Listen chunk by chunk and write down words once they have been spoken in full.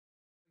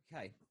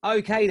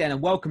Okay then,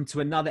 and welcome to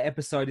another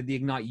episode of the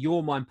Ignite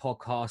Your Mind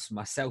podcast.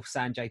 Myself,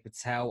 Sanjay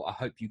Patel. I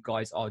hope you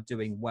guys are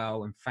doing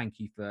well, and thank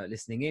you for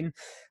listening in.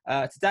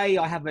 Today,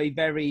 I have a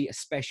very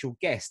special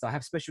guest. I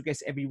have special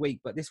guests every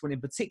week, but this one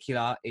in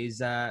particular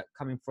is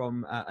coming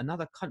from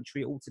another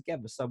country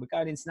altogether. So we're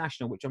going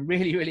international, which I'm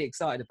really, really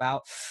excited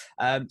about.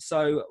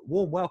 So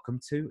warm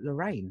welcome to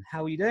Lorraine.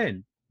 How are you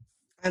doing?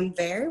 I'm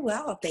very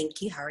well,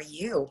 thank you. How are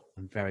you?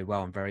 I'm very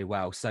well. I'm very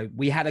well. So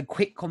we had a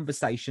quick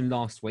conversation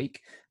last week.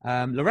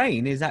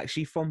 Lorraine is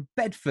actually from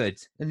Bedford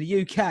in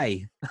the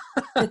UK,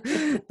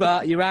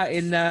 but you're out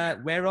in,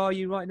 where are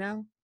you right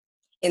now?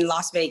 In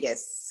Las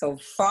Vegas, so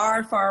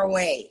far, far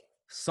away.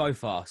 So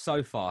far.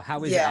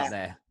 How is it out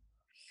there?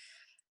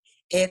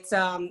 It's,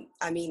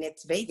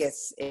 it's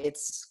Vegas.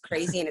 It's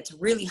crazy and it's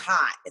really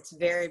hot. It's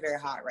very, very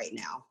hot right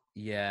now.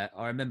 Yeah,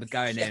 I remember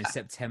going there in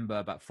September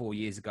about 4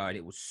 years ago, and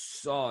it was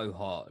so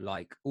hot,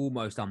 like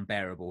almost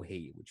unbearable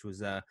heat, which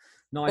was nice,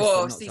 but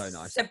not so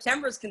nice.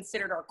 September is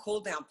considered our cool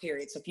down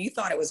period. So if you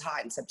thought it was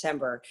hot in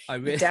September,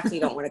 you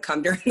definitely don't want to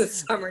come during the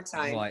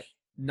summertime. Right.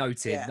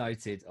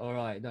 Noted. All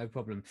right, no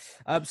problem.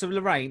 So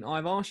Lorraine,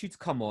 I've asked you to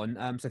come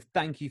on. So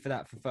thank you for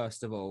that.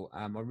 First of all,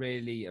 I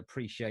really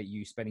appreciate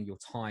you spending your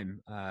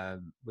time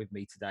with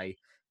me today,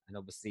 and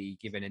obviously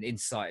giving an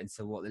insight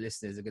into what the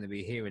listeners are going to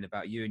be hearing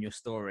about you and your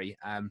story.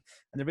 And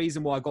the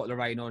reason why I got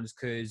Lorraine on is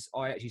because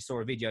I actually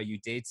saw a video you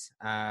did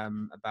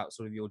about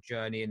sort of your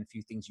journey and a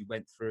few things you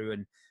went through.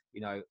 And,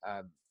 you know,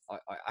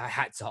 I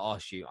had to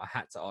ask you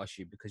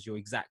because you're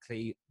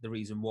exactly the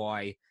reason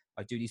why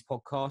I do these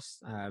podcasts.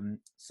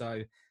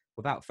 So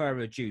without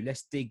further ado,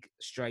 let's dig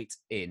straight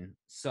in.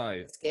 So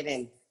let's get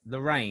in.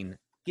 Lorraine,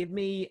 give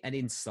me an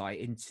insight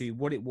into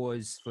what it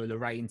was for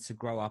Lorraine to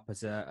grow up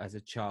as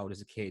a child,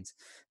 as a kid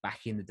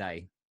back in the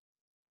day.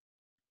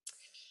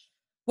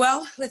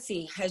 Well, let's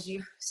see. As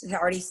you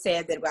already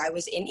said, that I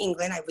was in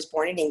England. I was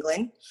born in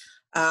England.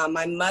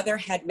 My mother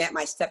had met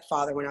my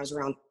stepfather when I was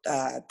around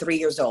 3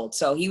 years old.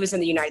 So he was in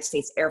the United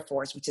States Air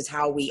Force, which is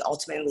how we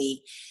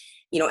ultimately,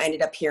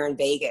 ended up here in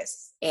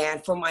Vegas.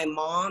 And for my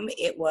mom,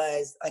 it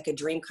was like a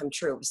dream come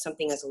true. It was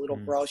something as a little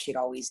girl she'd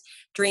always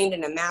dreamed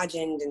and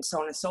imagined, and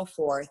so on and so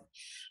forth.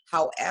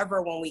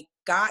 However, when we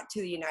got to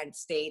the United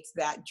States,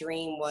 that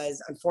dream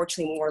was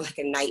unfortunately more like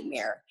a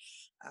nightmare.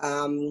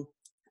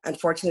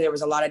 Unfortunately, there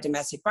was a lot of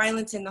domestic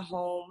violence in the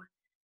home.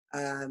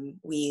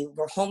 We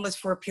were homeless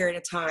for a period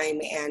of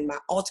time, and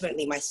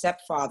ultimately my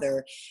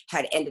stepfather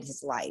had ended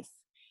his life.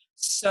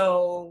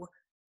 So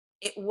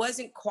it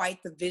wasn't quite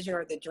the vision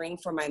or the dream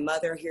for my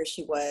mother. Here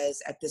she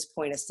was at this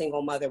point, a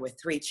single mother with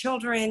 3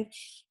 children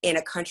in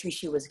a country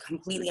she was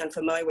completely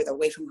unfamiliar with,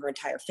 away from her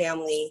entire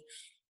family.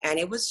 And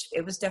it was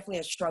definitely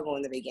a struggle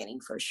in the beginning,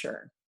 for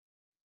sure.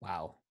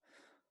 Wow.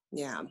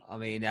 Yeah. I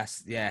mean,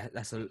 that's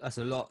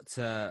a lot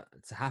to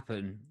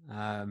happen.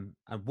 And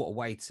what a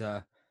way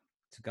to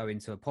go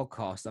into a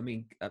podcast. I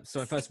mean,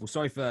 so first of all,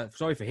 sorry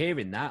for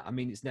hearing that. I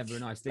mean, it's never a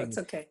nice thing. That's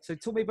okay. So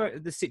talk me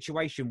about the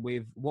situation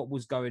with what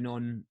was going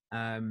on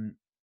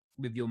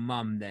with your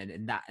mum then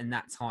in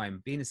that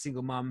time, being a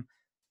single mum,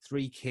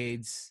 3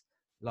 kids.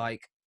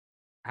 Like,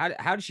 how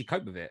did she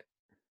cope with it?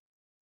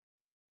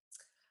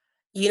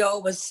 It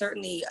was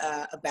certainly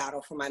a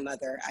battle for my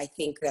mother. I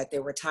think that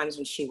there were times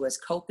when she was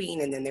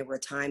coping, and then there were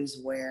times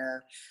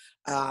where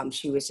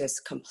she was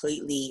just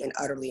completely and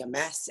utterly a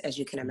mess, as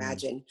you can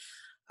imagine.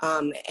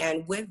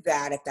 And with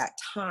that, at that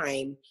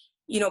time,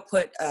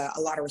 put a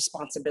lot of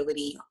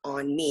responsibility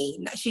on me.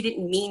 She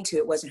didn't mean to,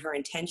 it wasn't her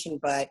intention,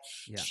 but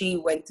she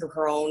went through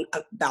her own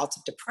bouts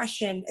of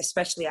depression,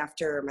 especially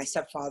after my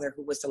stepfather,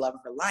 who was the love of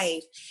her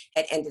life,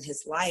 had ended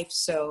his life.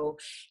 So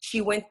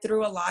she went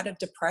through a lot of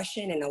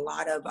depression and a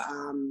lot of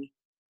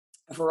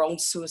her own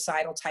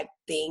suicidal type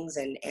things.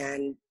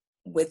 And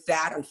with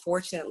that,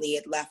 unfortunately,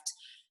 it left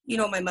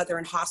my mother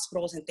in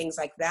hospitals and things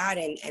like that.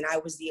 And I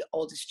was the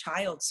oldest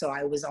child. So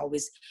I was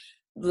always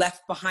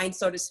left behind,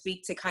 so to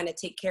speak, to kind of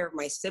take care of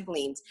my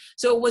siblings.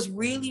 So it was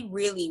really,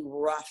 really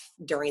rough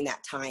during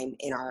that time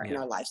in our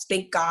lives.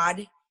 Thank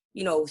God,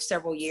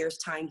 several years,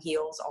 time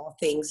heals all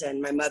things.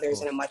 And my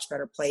mother's in a much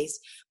better place.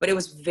 But it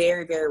was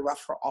very, very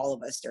rough for all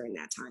of us during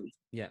that time.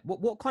 Yeah.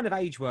 What kind of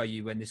age were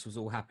you when this was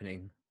all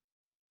happening?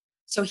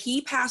 So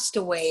he passed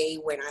away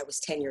when I was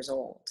 10 years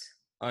old.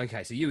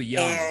 Okay, so you were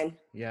young. And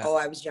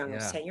I was young. I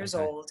was 10 years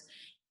old.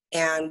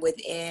 And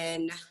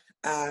within,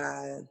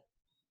 that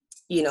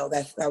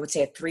I would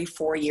say a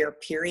 3-4 year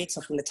period. So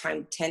from the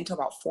time 10 to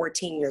about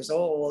 14 years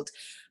old,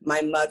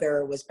 my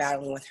mother was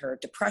battling with her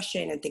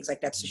depression and things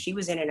like that. So she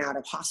was in and out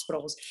of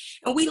hospitals.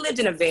 And we lived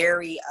in a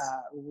very,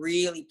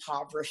 really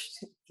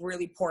impoverished,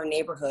 really poor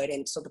neighborhood.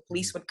 And so the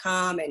police would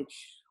come, and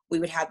we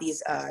would have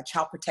these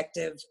child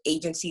protective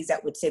agencies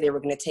that would say they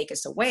were going to take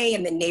us away.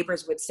 And the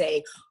neighbors would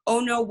say, oh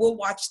no, we'll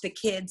watch the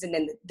kids. And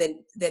then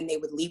they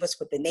would leave us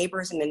with the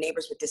neighbors, and the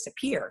neighbors would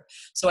disappear.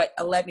 So at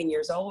 11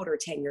 years old or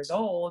 10 years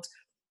old,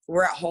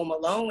 were at home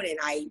alone, and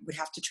I would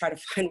have to try to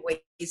find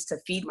ways to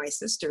feed my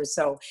sisters.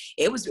 So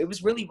it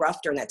was really rough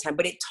during that time,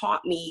 but it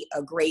taught me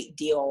a great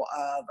deal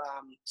of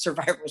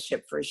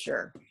survivorship for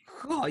sure.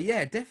 Oh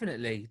yeah,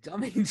 definitely. I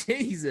mean,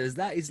 Jesus,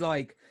 that is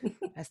like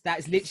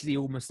that's literally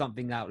almost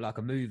something out like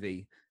a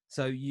movie.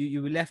 So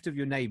you were left with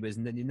your neighbors,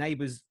 and then your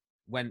neighbors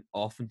went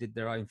off and did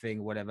their own thing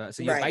or whatever.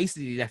 So you're Right.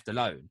 basically left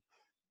alone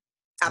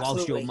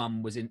whilst your Absolutely.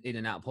 mum was in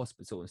and out of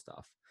hospital and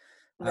stuff.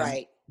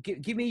 Right.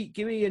 Give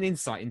me an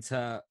insight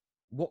into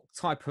what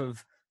type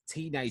of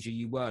teenager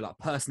you were, like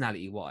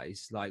personality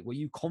wise. Like, were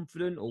you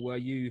confident, or were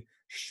you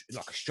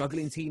like a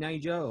struggling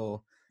teenager,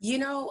 or? You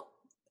know,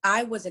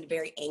 I was a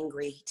very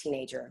angry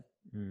teenager.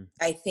 Mm,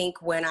 I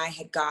think when I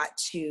had got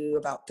to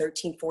about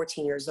 13,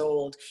 14 years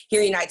old, here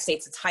in the United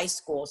States, it's high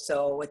school.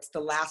 So it's the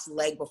last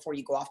leg before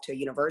you go off to a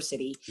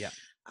university. yeah.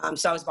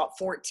 So I was about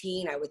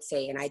 14, I would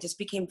say, and I just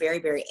became very,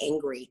 very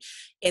angry.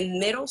 In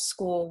middle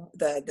school,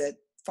 the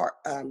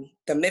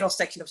middle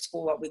section of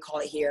school, what we call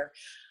it here,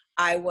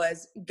 I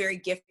was very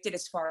gifted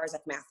as far as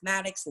like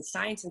mathematics and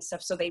science and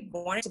stuff. So they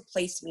wanted to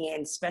place me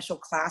in special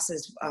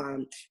classes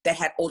that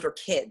had older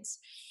kids.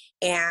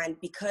 And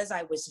because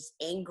I was just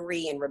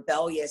angry and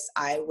rebellious,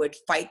 I would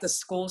fight the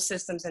school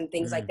systems and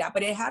things like Mm, that.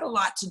 But it had a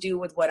lot to do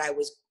with what I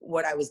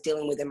was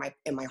dealing with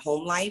in my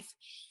home life.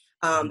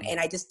 mhm. And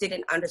I just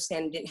didn't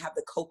understand, didn't have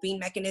the coping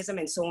mechanism.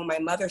 And so when my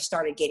mother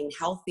started getting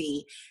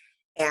healthy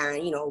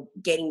and,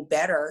 getting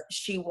better,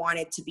 she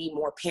wanted to be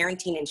more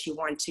parenting, and she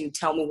wanted to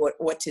tell me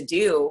what to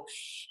do.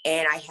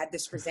 And I had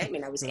this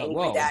resentment. I was You're like,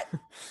 angry whoa. that,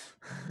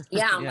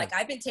 yeah, I'm Yeah. like,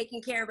 I've been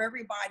taking care of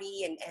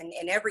everybody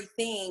and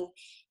everything.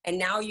 And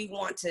now you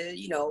want to,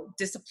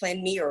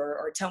 discipline me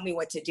or tell me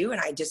what to do. And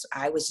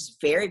I was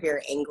just very,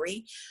 very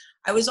angry.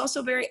 I was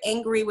also very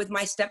angry with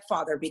my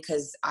stepfather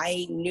because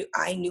I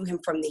knew him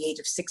from the age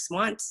of 6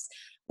 months.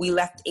 We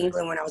left Okay.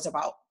 England when I was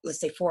about, let's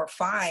say, 4 or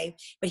 5,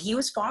 but he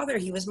was father.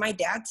 He was my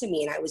dad to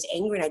me. And I was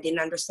angry, and I didn't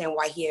understand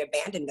why he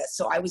abandoned us.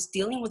 So I was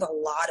dealing with a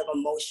lot of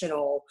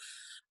emotional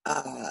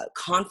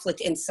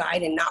conflict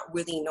inside and not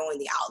really knowing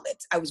the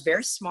outlets. I was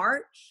very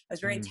smart. I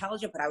was very Mm.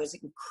 intelligent, but I was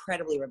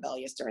incredibly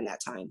rebellious during that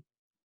time.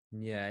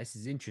 Yeah, this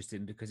is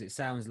interesting because it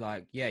sounds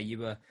like, yeah,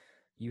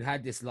 you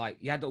had this, like,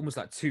 you had almost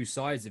like two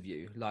sides of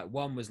you. Like,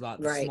 one was like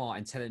the Right. smart,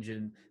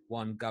 intelligent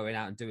one going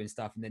out and doing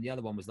stuff, and then the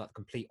other one was like the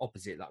complete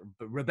opposite, like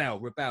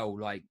rebel,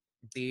 like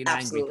being an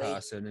angry Absolutely.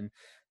 person. And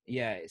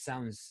yeah, it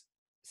sounds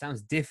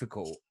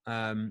difficult.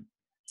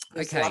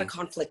 There's a lot of Okay.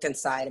 conflict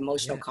inside,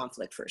 emotional Yeah.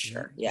 conflict for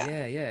sure.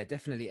 Yeah. Yeah,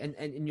 definitely.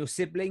 And your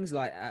siblings,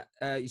 like,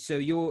 so are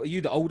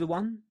you the older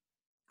one?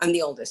 I'm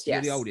the oldest.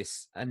 You're the Yes.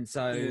 oldest, and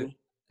so Mhm.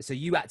 so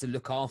you had to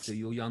look after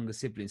your younger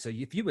siblings. So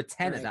if you were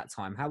 10 at Right. that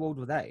time, how old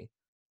were they?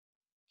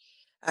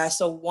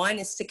 So one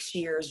is 6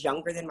 years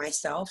younger than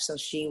myself. So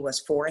she was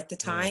 4 at the Oh,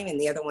 time, and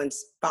the other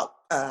one's about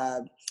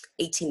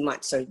 18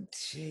 months. So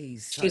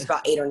jeez. she was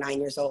about 8 or 9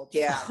 years old.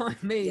 Yeah. I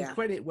mean, Yeah.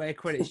 credit where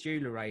credit's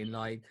due, Lorraine.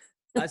 Like,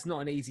 that's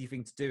not an easy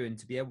thing to do, and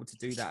to be able to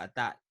do that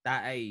at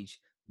that age,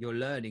 you're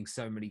learning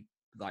so many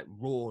like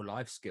raw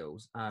life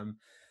skills.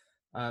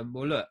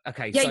 Well, look,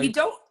 okay, Yeah, so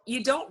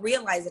you don't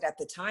realize it at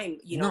the time,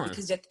 no,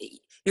 because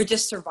you're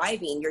just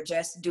surviving. You're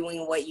just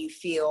doing what you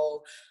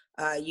feel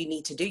you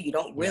need to do. You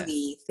don't yeah,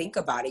 really think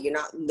about it. You're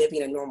not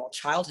living a normal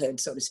childhood,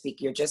 so to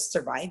speak. You're just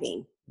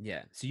surviving.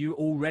 yeah. So you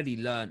already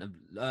learn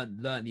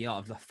the art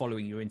of like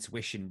following your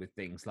intuition with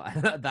things like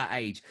at that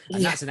age,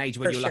 and Yeah, that's an age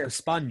when for you're like a sure.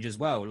 sponge as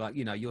well. Like,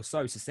 you're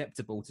so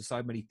susceptible to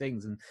so many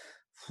things, and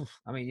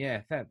I mean,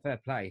 yeah, fair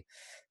play.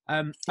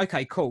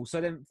 Okay, cool.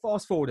 So then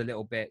fast forward a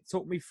little bit.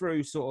 Talk me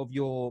through sort of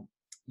your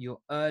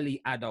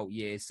early adult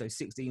years. So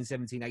 16,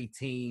 17,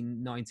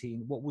 18,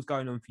 19. What was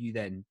going on for you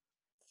then?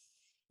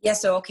 Yeah.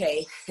 So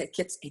okay, it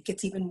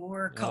gets even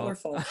more Oh,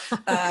 colorful.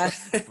 I'm Uh,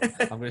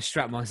 going to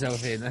strap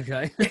myself in.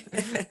 Okay.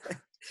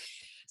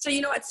 So,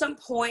 at some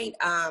point,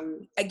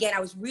 again, I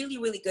was really,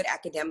 really good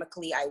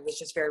academically. I was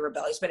just very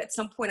rebellious. But at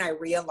some point, I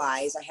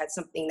realized I had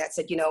something that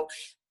said,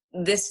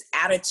 this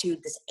attitude,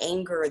 this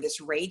anger, this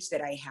rage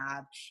that I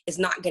have is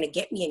not going to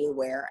get me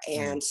anywhere.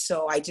 Mm, And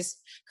so I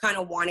just kind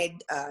of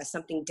wanted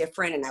something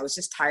different. And I was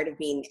just tired of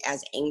being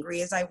as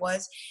angry as I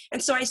was.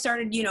 And so I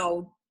started,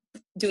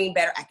 doing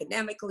better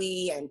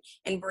academically and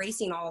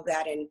embracing all of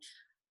that.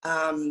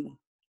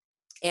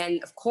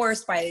 And of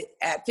course,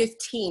 at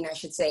 15, I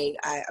should say,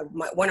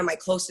 one of my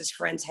closest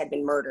friends had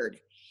been murdered,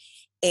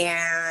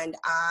 and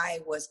I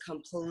was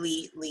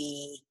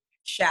completely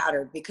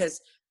shattered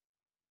because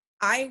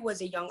I'm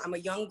a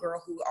young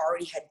girl who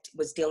already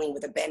was dealing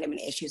with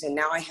abandonment issues, and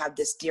now I have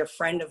this dear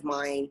friend of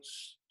mine,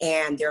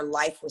 and their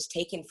life was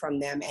taken from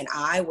them, and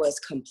I was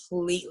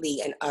completely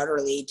and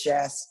utterly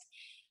just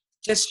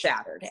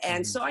shattered.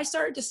 And mhm. so I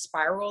started to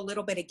spiral a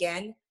little bit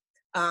again.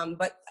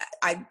 But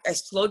I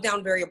slowed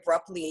down very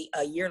abruptly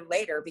a year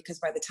later because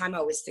by the time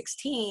I was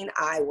 16,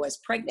 I was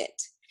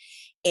pregnant.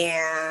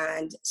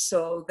 And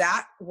so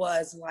that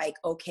was like,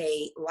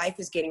 okay, life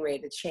is getting ready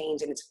to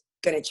change, and it's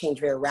going to change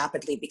very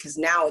rapidly, because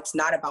now it's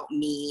not about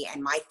me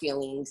and my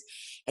feelings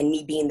and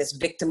me being this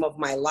victim of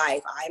my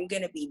life. I'm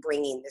going to be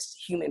bringing this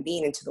human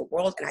being into the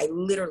world, and I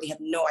literally have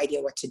no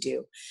idea what to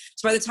do.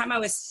 So by the time I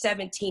was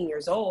 17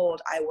 years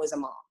old, I was a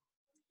mom.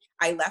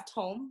 I left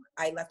home.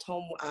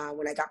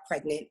 When I got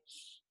pregnant,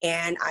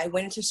 and I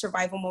went into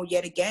survival mode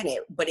yet again.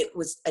 But it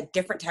was a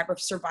different type of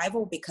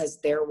survival, because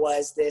there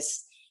was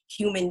this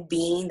human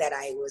being that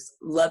I was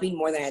loving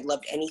more than I'd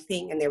loved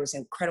anything. And there was an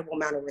incredible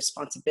amount of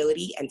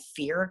responsibility and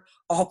fear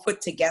all put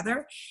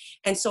together.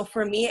 And so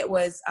for me, it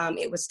was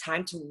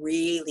time to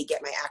really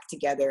get my act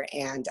together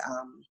and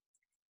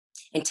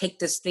take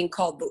this thing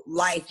called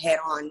life head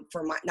on,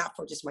 not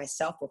for just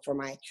myself, but for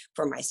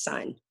my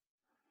son.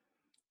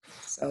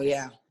 So,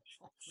 yeah.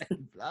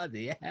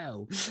 Bloody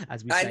hell,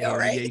 as we say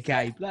here in the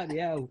UK. Bloody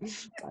hell,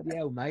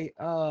 mate.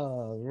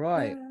 Oh,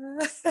 right.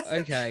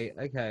 Okay.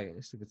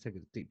 Let's take a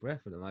deep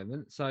breath at the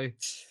moment. So, do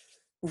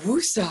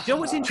you know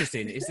what's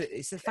interesting is that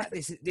it's the fact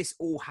this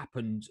all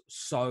happened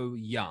so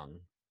young,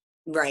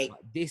 right?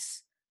 Like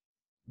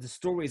the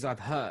stories I've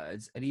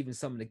heard, and even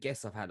some of the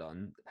guests I've had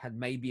on, have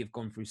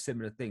gone through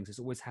similar things. It's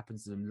always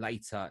happens to them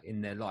later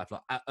in their life,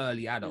 like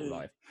early adult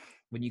life,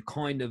 when you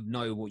kind of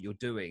know what you're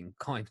doing,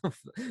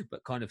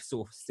 but kind of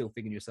sort of still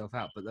figuring yourself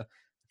out. But the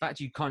fact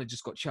you kind of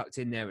just got chucked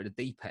in there at the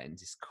deep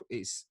end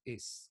is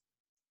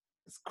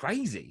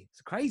crazy.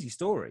 It's a crazy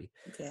story.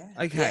 Yeah.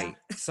 Okay.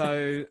 Yeah.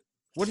 So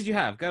what did you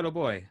have, girl or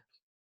boy?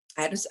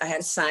 I had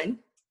a son.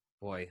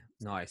 Boy,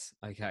 nice.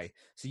 Okay.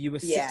 So you were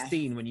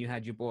 16 when you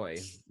had your boy,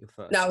 your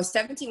first? No, I was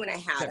 17 when I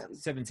had him.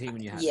 17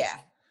 when you had him. Yeah.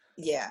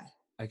 Yeah.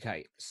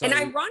 Okay. So, and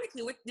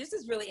ironically, this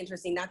is really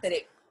interesting, not that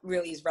it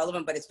really is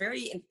relevant, but it's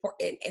very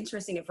important,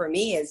 interesting for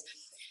me, is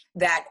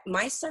that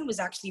my son was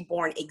actually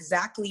born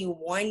exactly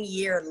 1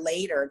 year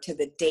later to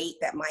the date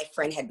that my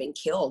friend had been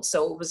killed.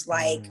 So it was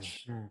like,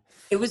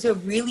 it was a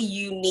really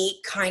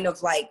unique kind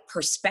of like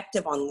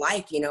perspective on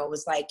life. You know, it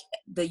was like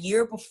the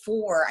year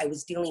before I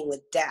was dealing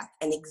with death,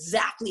 and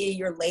exactly a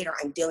year later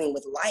I'm dealing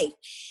with life.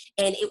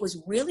 And it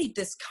was really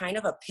this kind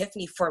of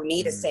epiphany for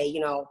me to say, you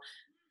know,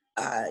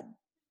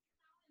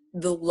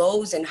 the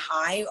lows and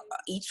high,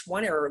 each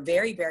one are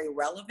very, very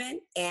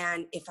relevant.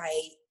 And if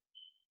I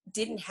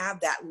didn't have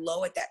that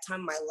low at that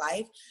time in my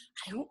life,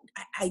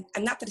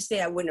 I'm not going to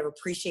say I wouldn't have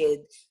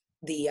appreciated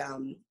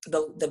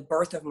the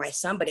birth of my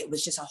son, but it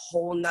was just a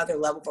whole nother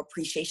level of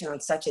appreciation on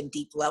such a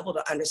deep level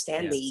to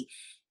understand the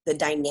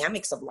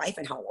dynamics of life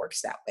and how it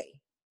works that way.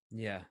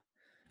 Yeah.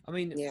 I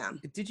mean,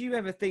 did you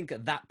ever think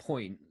at that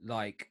point,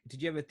 like,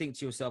 did you ever think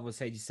to yourself or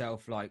say to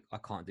yourself, like, I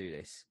can't do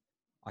this,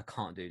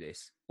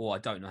 or I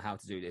don't know how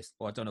to do this,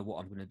 or I don't know what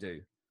I'm going to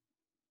do?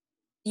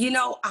 You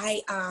know,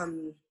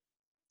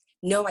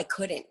 no, I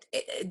couldn't.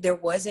 There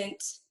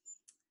wasn't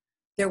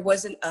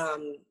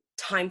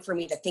time for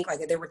me to think like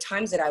that. There were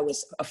times that I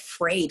was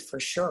afraid, for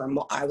sure.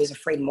 I was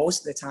afraid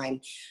most of the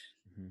time,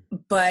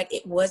 but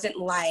it wasn't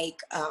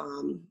like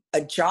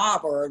a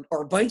job or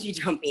bungee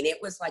jumping. It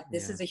was like,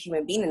 this is a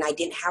human being, and I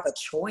didn't have a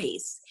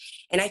choice.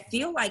 And I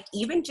feel like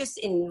even just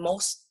in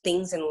most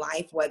things in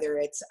life, whether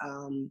it's,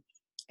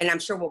 and I'm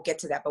sure we'll get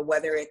to that, but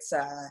whether it's,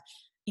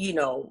 you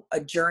know,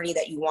 a journey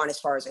that you want as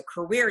far as a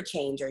career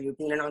change, or you're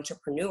being an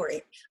entrepreneur,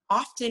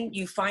 often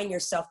you find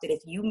yourself that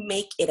if you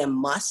make it a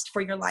must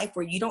for your life,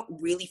 where you don't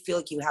really feel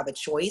like you have a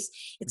choice,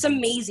 it's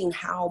amazing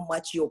how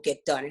much you'll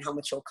get done and how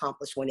much you'll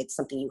accomplish when it's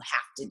something you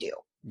have to do.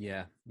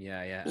 Yeah,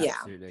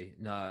 absolutely.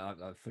 No,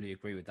 I fully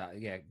agree with that.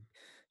 Yeah,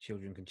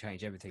 children can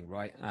change everything,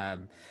 right?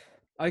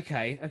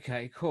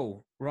 Okay,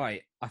 cool.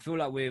 Right. I feel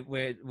like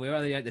we're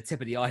only at the tip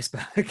of the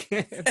iceberg.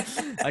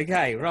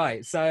 Okay,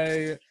 right.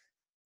 So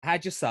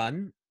had your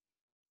son.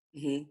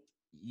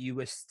 You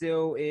were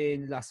still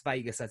in Las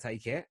Vegas, I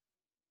take it?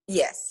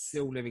 Yes.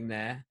 Still living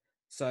there.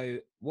 So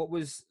what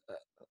was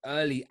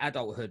early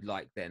adulthood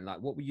like then?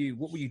 Like, what were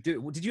you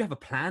doing? Did you have a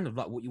plan of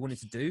like what you wanted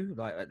to do,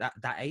 like at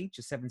that age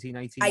of 17,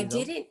 18 years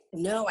old?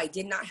 No, I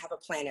did not have a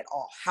plan at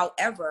all.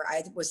 However,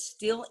 I was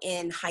still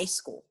in high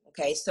school.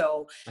 Okay.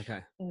 So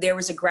there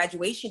was a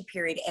graduation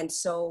period. And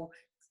so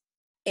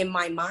in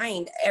my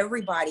mind,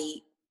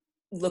 everybody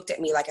looked at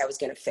me like I was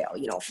going to fail,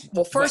 you know.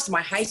 Well, first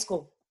my high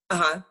school.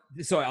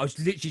 Sorry, I was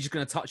literally just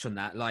going to touch on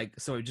that. Like,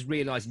 sorry, just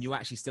realizing you're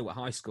actually still at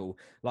high school.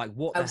 Like,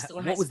 what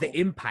was the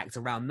impact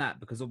around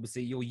that? Because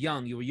obviously you're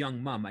young, you're a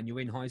young mum, and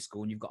you're in high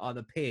school, and you've got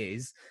other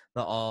peers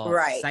that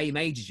are same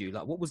age as you.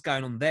 Like, what was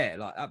going on there?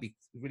 Like, that'd be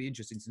really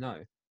interesting to know.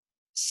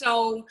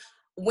 So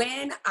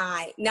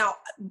now,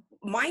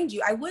 mind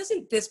you, I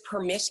wasn't this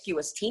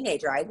promiscuous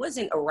teenager. I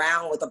wasn't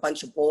around with a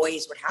bunch of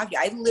boys, what have you.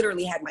 I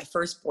literally had my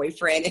first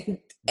boyfriend,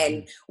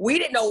 and we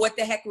didn't know what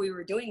the heck we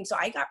were doing. So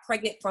I got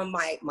pregnant from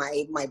my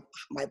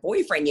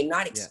boyfriend, and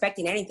not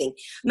expecting anything.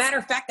 Matter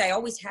of fact, I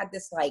always had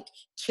this like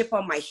chip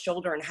on my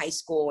shoulder in high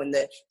school, and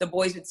the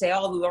boys would say,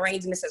 "Oh,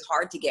 Lorraine's Mrs.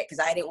 Hard to Get,"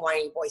 because I didn't want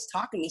any boys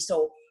talking to me.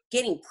 So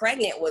getting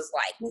pregnant was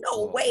like,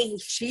 no way,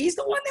 she's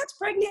the one that's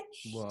pregnant.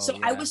 So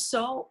yeah.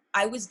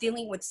 I was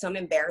dealing with some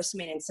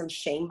embarrassment and some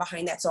shame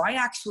behind that. So I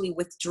actually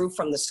withdrew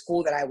from the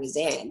school that I was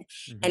in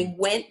and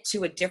went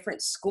to a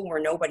different school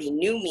where nobody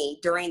knew me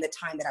during the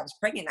time that I was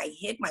pregnant. I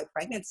hid my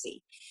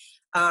pregnancy.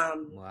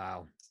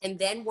 Wow. And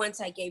then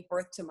once I gave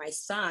birth to my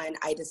son,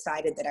 I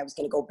decided that I was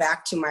going to go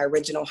back to my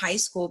original high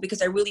school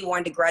because I really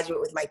wanted to graduate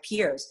with my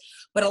peers.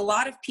 But a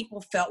lot of people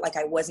felt like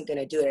I wasn't going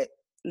to do it.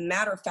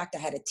 Matter of fact, I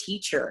had a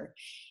teacher,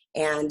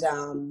 and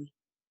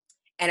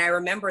I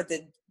remember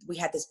that we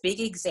had this big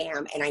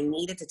exam, and I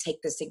needed to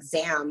take this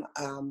exam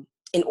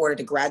in order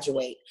to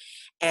graduate.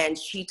 And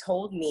she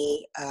told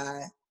me,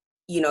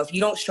 if you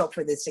don't show up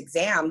for this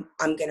exam,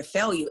 I'm going to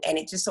fail you. And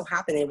it just so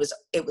happened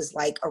it was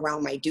like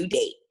around my due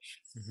date.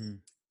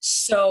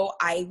 So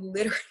I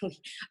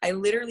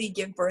literally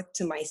give birth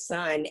to my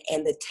son,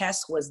 and the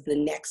test was the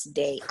next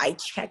day. I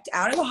checked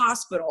out of the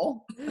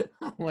hospital.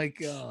 Oh my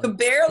God. Could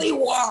barely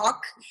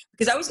walk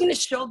because I was going to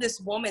show this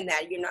woman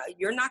that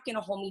you're not going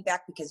to hold me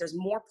back because there's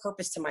more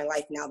purpose to my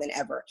life now than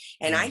ever.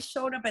 And I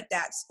showed up at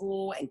that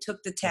school and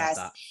took the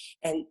test,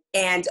 and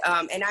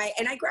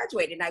I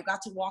graduated, and I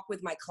got to walk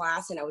with my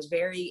class, and I was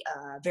very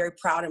very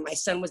proud. And my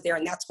son was there,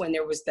 and that's when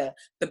there was the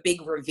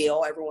big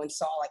reveal. Everyone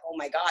saw like, oh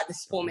my God,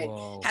 this woman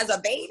has a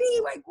baby.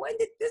 Like, when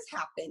did this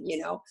happen?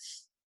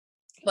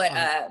 But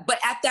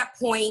at that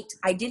point,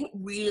 I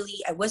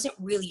wasn't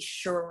really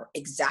sure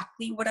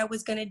exactly what I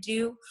was going to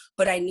do,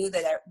 but I knew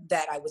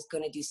that I was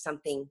going to do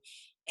something,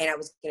 and I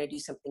was going to do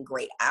something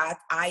great.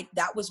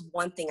 That was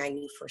one thing I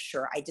knew for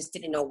sure. I just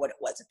didn't know what it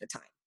was at the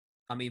time.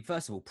 I mean,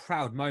 first of all,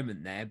 proud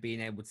moment there,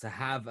 being able to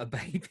have a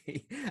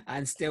baby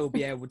and still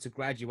be able to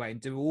graduate and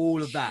do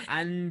all of that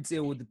and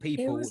deal with the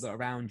people that are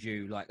around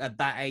you, like at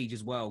that age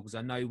as well. Because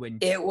I know when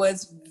it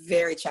was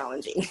very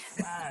challenging.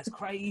 It's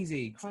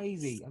crazy.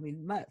 I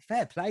mean,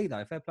 fair play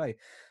though, fair play.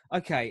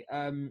 Okay.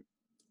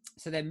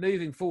 So then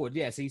moving forward,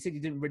 so you said you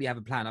didn't really have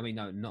a plan. I mean,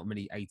 no, not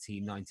many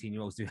 18,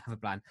 19-year-olds do have a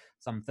plan.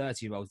 Some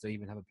 30-year-olds don't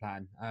even have a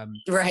plan.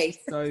 Right.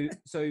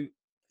 So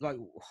like,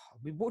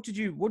 what did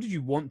you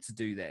want to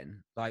do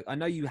then? Like, I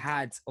know you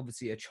had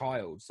obviously a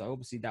child, so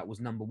obviously that was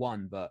number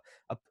one. But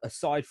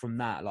aside from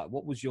that, like,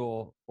 what was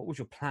your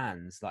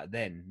plans like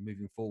then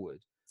moving forward?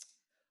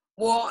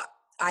 Well,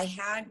 I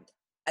had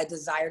a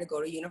desire to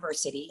go to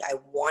university. I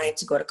wanted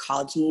to go to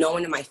college. No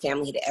one in my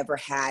family had ever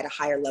had a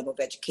higher level of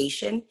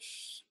education.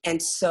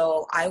 And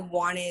so I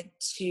wanted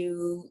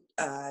to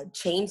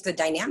change the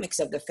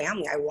dynamics of the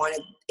family. I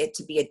wanted it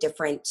to be a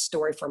different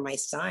story for my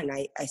son.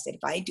 I said,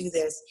 if I do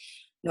this,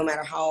 no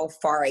matter how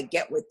far I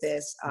get with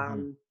this,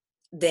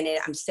 then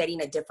I'm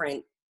setting a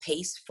different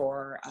pace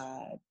for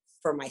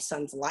my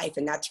son's life.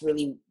 And that's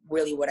really,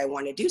 really what I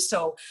want to do.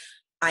 So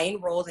I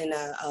enrolled in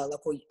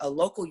a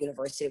local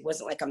university. It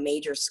wasn't like a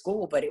major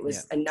school, but it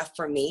was enough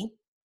for me.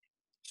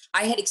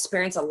 I had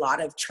experienced a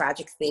lot of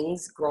tragic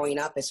things growing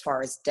up as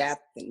far as death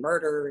and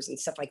murders and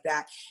stuff like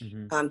that,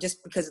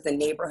 just because of the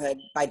neighborhood,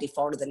 by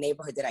default of the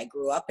neighborhood that I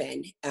grew up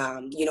in. Here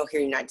in the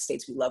United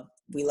States,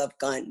 we love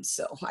guns.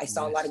 So I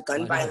saw a lot of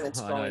gun violence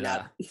growing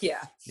up.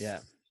 Yeah.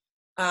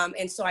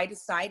 And so I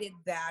decided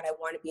that I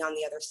want to be on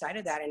the other side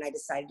of that. And I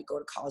decided to go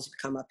to college to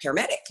become a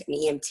paramedic, an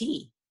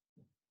EMT.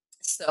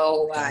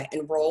 So I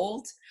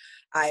enrolled.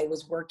 I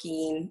was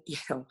working,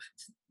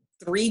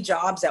 3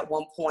 jobs at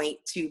one point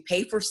to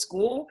pay for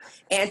school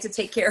and to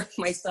take care of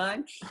my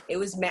son. It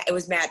was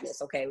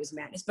madness. Okay. It was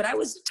madness, but I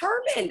was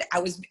determined. I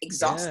was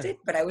exhausted,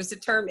 but I was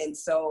determined.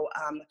 So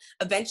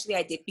eventually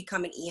I did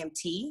become an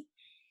EMT,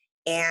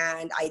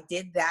 and I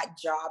did that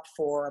job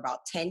for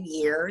about 10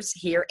 years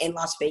here in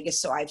Las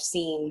Vegas. So I've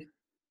seen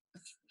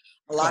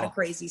a lot of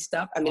crazy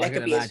stuff. I mean, that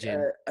could be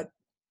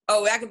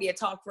that could be a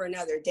talk for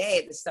another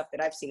day, the stuff that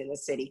I've seen in the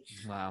city.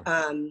 Wow.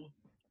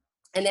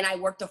 And then I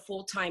worked a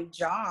full-time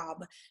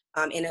job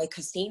in a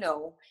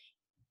casino.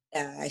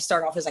 I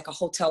started off as like a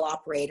hotel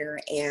operator,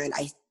 and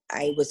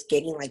I was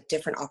getting like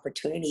different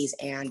opportunities.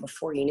 And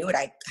before you knew it,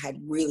 I had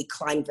really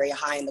climbed very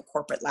high in the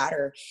corporate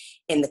ladder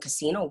in the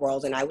casino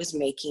world. And I was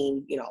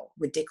making,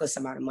 ridiculous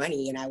amount of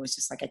money. And I was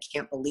just like, I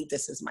can't believe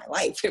this is my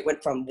life. It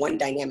went from one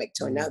dynamic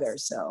to another.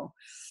 So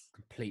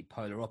complete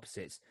polar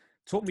opposites.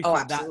 Talk me through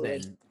that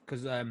then.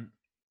 Because I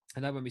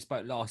know when we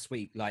spoke last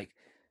week, like,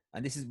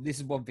 and this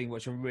is one thing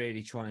which I'm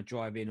really trying to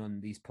drive in on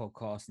these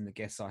podcasts and the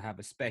guests I have,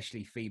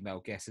 especially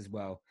female guests as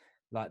well,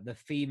 like the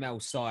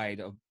female side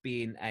of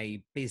being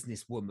a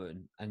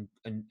businesswoman and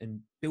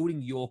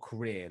building your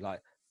career, like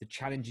the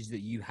challenges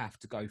that you have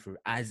to go through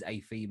as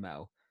a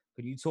female.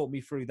 Could you talk me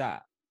through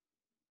that?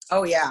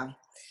 Oh, yeah.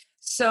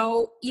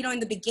 So, in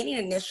the beginning,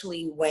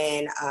 initially,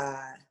 when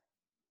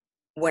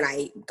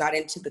I got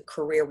into the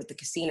career with the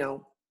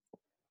casino,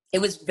 it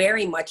was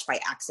very much by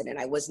accident.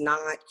 I was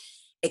not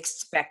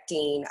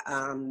expecting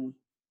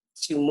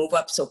to move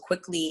up so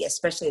quickly,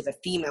 especially as a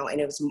female, and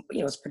it was,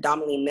 it was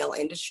predominantly male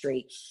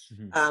industry.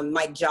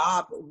 My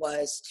job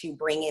was to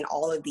bring in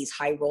all of these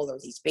high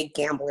rollers, these big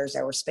gamblers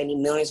that were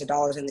spending millions of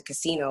dollars in the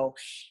casino.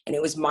 And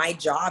it was my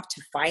job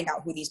to find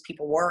out who these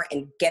people were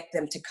and get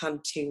them to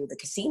come to the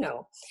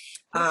casino.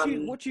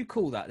 What do you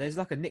call that? There's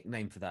like a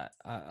nickname for that.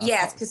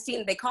 Yeah, it's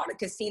casino. They call it a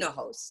casino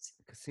host.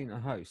 Casino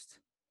host.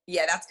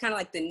 Yeah, that's kind of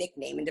like the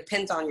nickname. It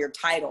depends on your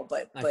title,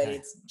 but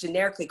it's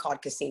generically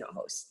called casino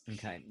host.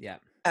 Okay, yeah.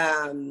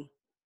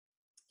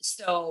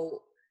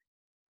 So,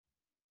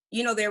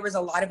 there was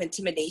a lot of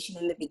intimidation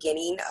in the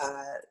beginning.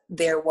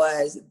 There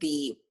was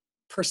the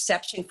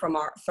perception from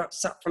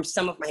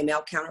some of my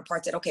male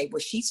counterparts that, okay, well,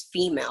 she's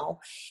female,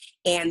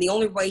 and the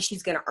only way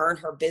she's going to earn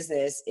her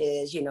business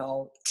is,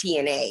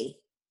 TNA.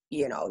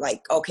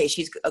 Like, okay,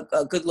 she's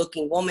a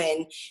good-looking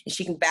woman, and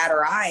she can bat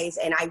her eyes.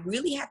 And I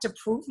really had to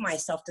prove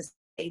myself to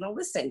say,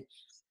 listen,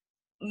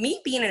 me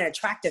being an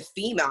attractive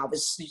female, I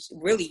was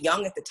really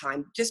young at the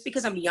time. Just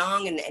because I'm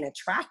young and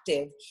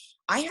attractive,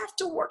 I have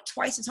to work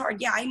twice as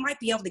hard. Yeah, I might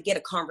be able to get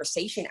a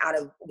conversation out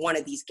of one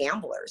of these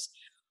gamblers,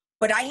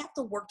 but I have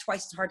to work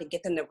twice as hard to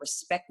get them to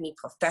respect me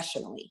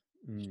professionally.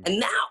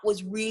 And that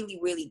was really,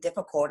 really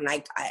difficult. And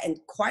and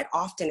quite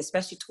often,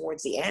 especially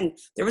towards the end,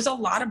 there was a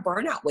lot of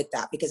burnout with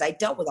that, because I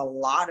dealt with a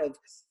lot of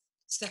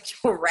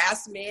sexual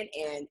harassment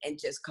and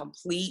just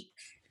complete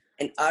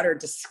and utter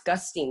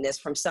disgustingness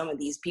from some of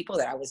these people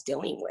that I was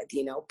dealing with,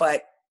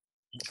 but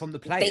from the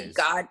players. Thank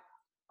God.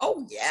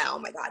 Oh yeah. Oh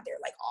my God. They're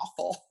like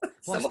awful.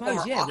 Well, I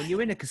suppose, yeah, when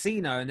you're in a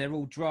casino and they're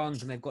all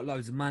drunk and they've got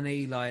loads of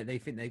money, like they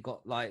think they've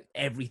got like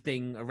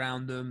everything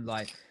around them.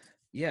 Like,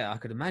 yeah, I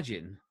could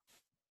imagine.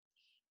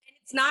 And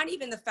it's not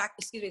even the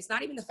fact, it's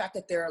not even the fact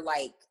that they're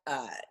like,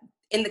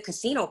 in the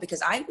casino,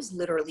 because I was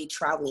literally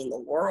traveling the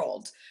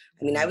world.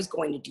 I mean, I was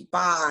going to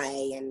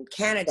Dubai and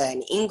Canada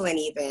and England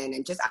even,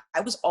 and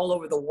I was all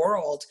over the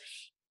world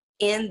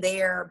in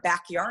their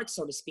backyard,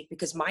 so to speak,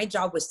 because my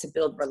job was to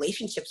build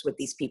relationships with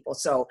these people.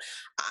 So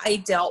I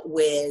dealt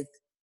with,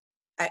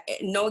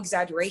 no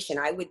exaggeration,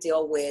 I would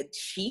deal with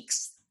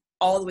sheiks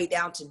all the way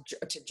down to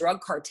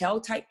drug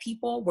cartel type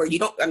people, where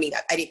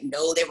I didn't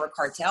know they were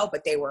cartel,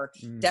 but they were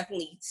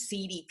definitely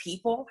seedy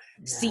people,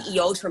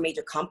 CEOs for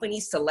major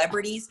companies,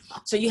 celebrities.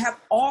 So you have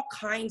all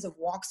kinds of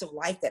walks of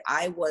life that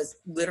I was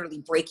literally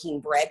breaking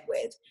bread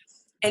with.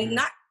 And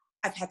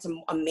I've had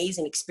some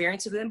amazing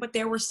experiences with them, but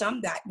there were some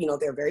that,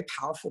 they're very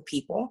powerful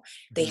people.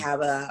 They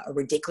have a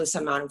ridiculous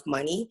amount of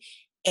money,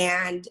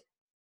 and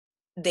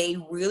they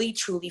really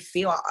truly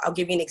feel, I'll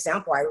give you an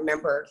example. I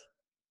remember,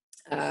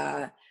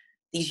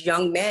 these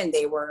young men,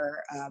 they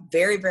were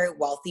very, very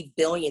wealthy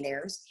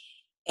billionaires,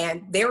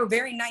 and they were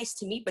very nice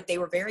to me, but they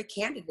were very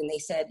candid. And they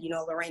said,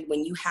 Lorraine,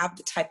 when you have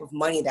the type of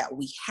money that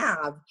we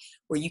have,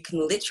 where you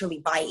can literally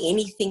buy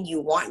anything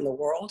you want in the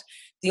world,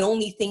 the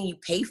only thing you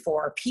pay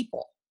for are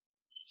people.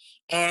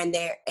 And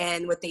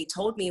what they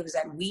told me was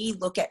that we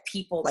look at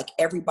people like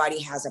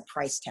everybody has a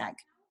price tag.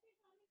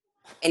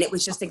 And it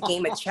was just a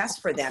game of chess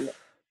for them.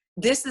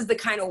 This is the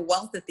kind of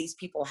wealth that these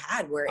people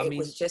had, where it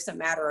was just a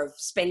matter of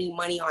spending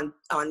money on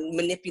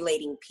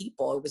manipulating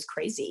people. It was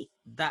crazy.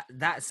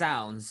 That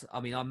sounds,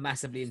 I'm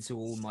massively into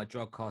all my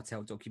drug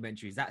cartel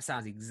documentaries. That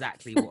sounds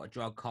exactly what a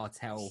drug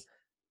cartel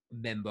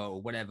member or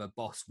whatever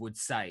boss would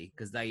say,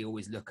 because they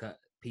always look at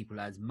people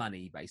as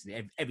money,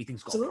 basically.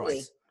 Everything's got a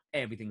price.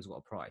 Everything's got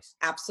a price.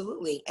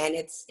 Absolutely. And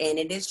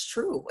it is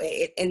true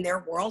in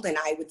their world. And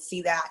I would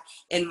see that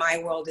in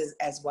my world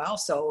as well.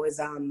 So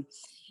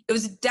it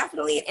was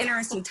definitely an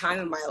interesting time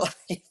in my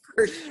life,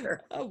 for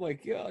sure. Oh my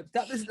God.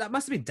 That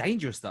must have been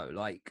dangerous though.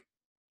 Like,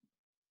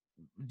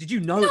 did you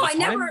know? No, I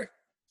never.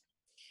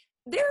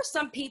 There are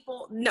some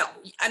people, no.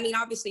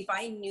 Obviously if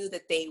I knew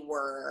that they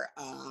were,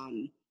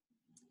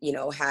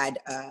 had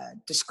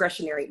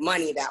discretionary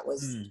money that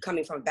was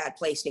coming from a bad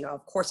place,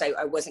 of course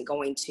I wasn't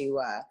going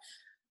to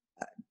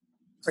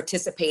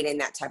participate in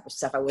that type of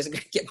stuff. I wasn't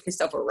going to get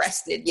myself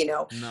arrested,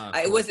 No,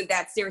 it wasn't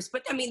that serious.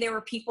 But there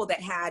were people that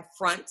had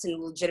fronts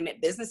and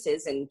legitimate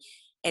businesses, and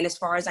as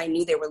far as I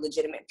knew, they were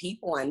legitimate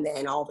people. And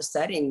then all of a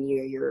sudden,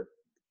 you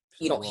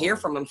don't hear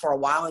from them for a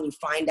while, and you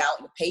find out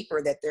in the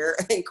paper that they're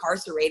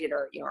incarcerated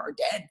or are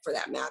dead, for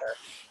that matter.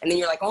 And then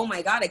you're like, oh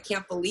my God, I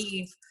can't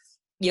believe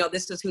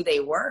this was who they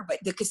were. But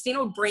the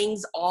casino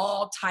brings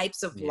all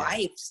types of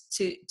lives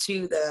to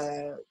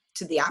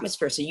the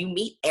atmosphere. So you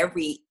meet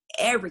every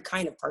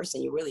kind of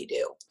person, you really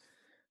do.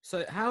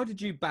 So how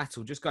did you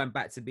battle, just going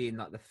back to being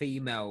like the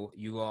female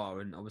you are,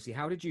 and obviously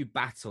how did you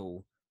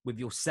battle with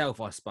yourself,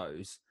 I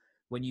suppose,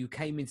 when you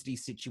came into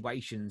these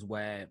situations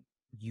where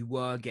you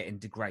were getting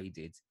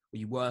degraded, or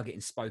you were getting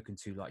spoken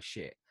to like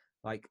shit?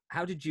 Like,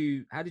 how did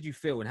you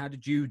feel, and how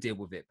did you deal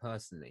with it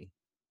personally?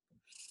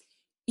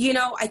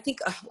 I think,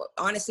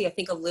 honestly, I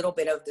think a little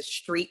bit of the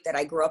street that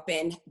I grew up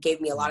in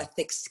gave me a lot of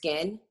thick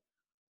skin.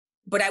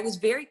 But I was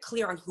very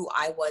clear on who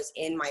I was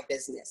in my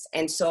business.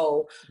 And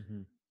so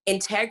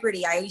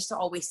integrity, I used to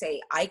always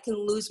say, I can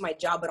lose my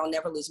job, but I'll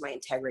never lose my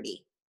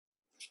integrity.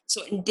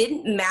 So it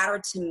didn't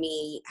matter to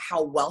me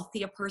how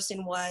wealthy a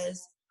person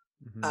was,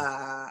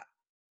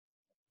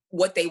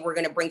 what they were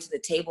going to bring to the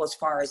table as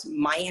far as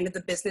my end of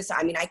the business.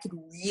 I mean, I could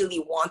really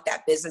want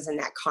that business and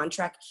that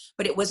contract,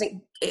 but it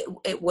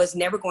was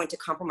never going to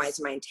compromise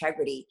my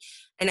integrity.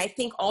 And I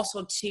think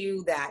also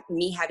too, that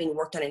me having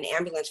worked on an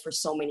ambulance for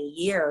so many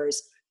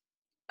years,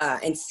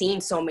 and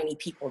seeing so many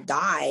people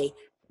die,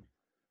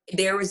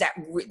 there was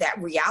that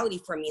reality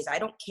for me is I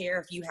don't care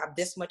if you have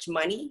this much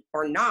money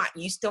or not,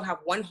 you still have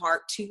one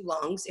heart, two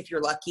lungs, if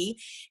you're lucky,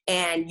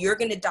 and you're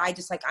going to die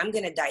just like I'm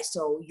going to die.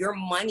 So your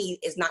money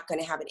is not going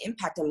to have an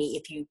impact on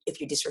me if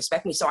you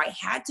disrespect me. So I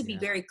had to be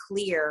very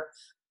clear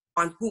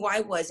on who I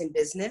was in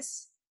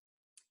business,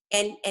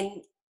 and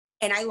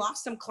I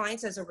lost some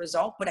clients as a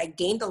result, but I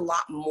gained a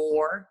lot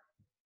more.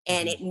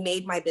 And it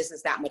made my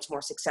business that much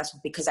more successful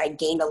because I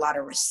gained a lot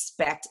of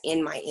respect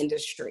in my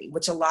industry,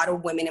 which a lot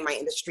of women in my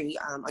industry,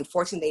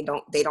 unfortunately,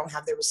 they don't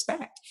have the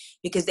respect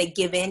because they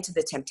give in to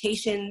the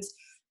temptations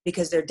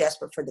because they're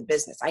desperate for the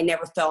business. I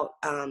never felt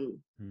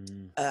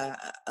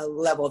a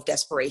level of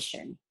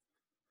desperation.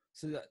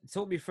 So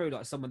talk me through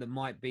like someone that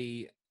might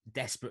be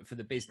desperate for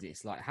the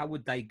business. Like, how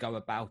would they go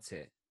about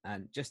it?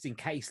 And just in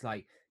case,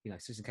 like,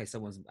 just in case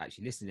someone's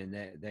actually listening,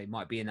 they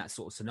might be in that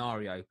sort of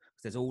scenario,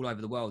 because there's all over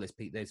the world,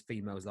 there's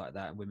females like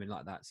that and women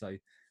like that. So, I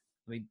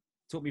mean,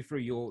 talk me through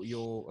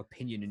your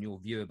opinion and your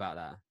view about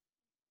that.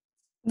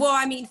 Well,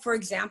 I mean, for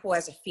example,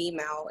 as a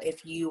female,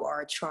 if you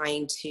are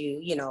trying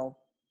to,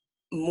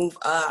 move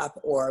up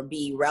or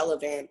be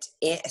relevant,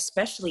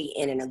 especially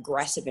in an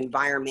aggressive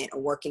environment, a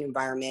working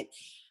environment,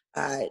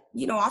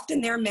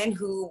 often there are men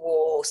who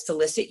will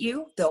solicit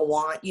you. They'll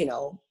want,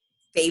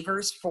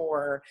 favors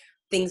for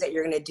things that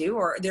you're going to do.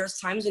 Or there's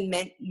times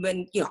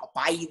when I'll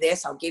buy you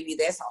this, I'll give you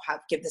this,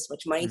 give this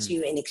much money to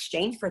you in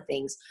exchange for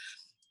things.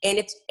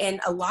 And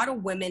a lot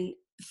of women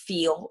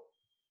feel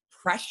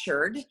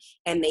pressured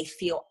and they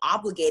feel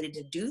obligated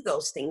to do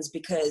those things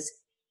because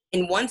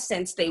in one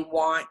sense they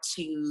want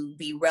to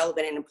be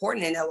relevant and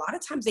important. And a lot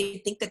of times they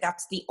think that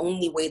that's the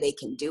only way they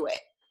can do it.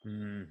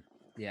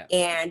 Yeah.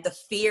 And the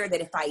fear that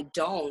if I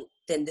don't,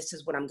 then this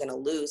is what I'm going to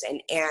lose.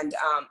 And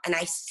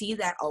I see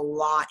that a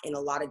lot in a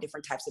lot of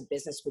different types of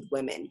business with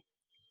women,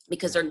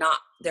 because they're not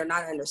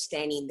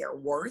understanding their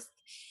worth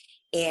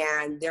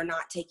and they're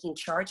not taking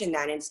charge in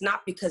that. And it's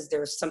not because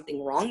there's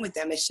something wrong with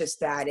them. It's just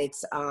that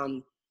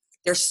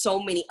there's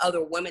so many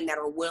other women that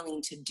are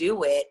willing to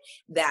do it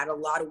that a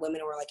lot of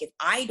women are like, if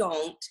I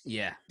don't,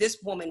 this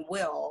woman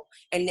will.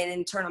 And then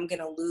in turn, I'm going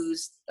to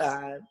lose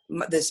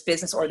this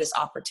business or this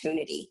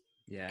opportunity.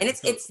 Yeah. And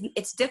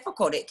it's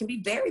difficult. It can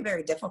be very,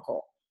 very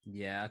difficult.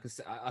 Yeah.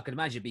 Because I can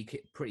imagine it'd be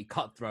pretty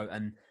cutthroat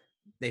and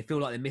they feel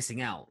like they're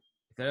missing out.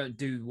 If they don't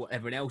do what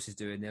everyone else is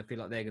doing, they'll feel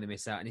like they're going to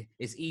miss out. And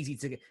it's easy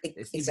to get,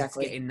 to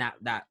get in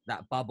that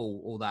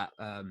bubble or that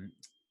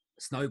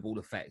snowball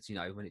effect,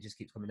 when it just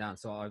keeps coming down.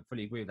 So I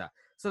fully agree with that.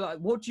 So like,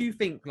 what do you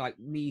think like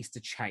needs to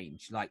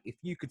change? Like if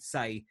you could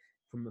say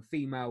from a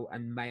female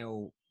and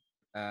male,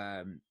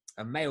 a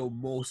male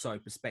more so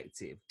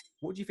perspective,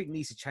 what do you think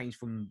needs to change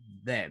from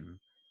them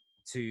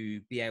to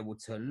be able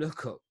to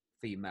look at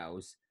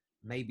females,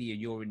 maybe in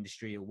your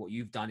industry or what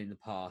you've done in the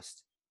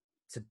past,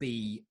 to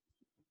be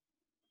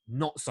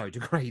not so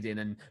degrading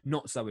and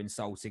not so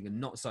insulting and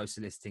not so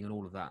soliciting and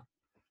all of that?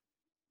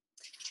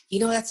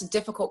 That's a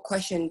difficult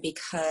question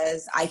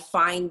because I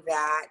find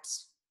that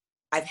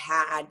I've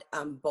had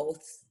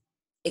both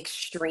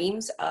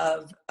extremes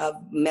of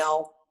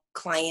male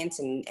clients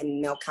and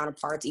male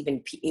counterparts,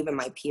 even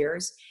my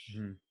peers.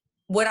 Mm-hmm.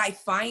 What I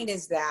find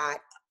is that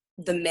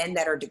the men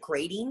that are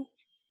degrading,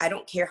 I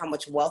don't care how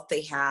much wealth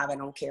they have. I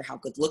don't care how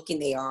good looking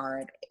they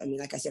are. I mean,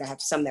 like I said, I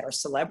have some that are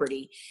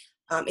celebrity.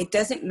 It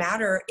doesn't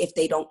matter if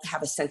they don't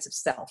have a sense of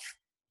self.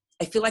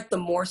 I feel like the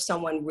more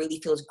someone really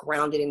feels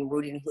grounded and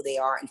rooted in who they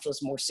are and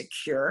feels more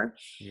secure,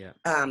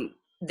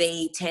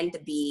 they tend to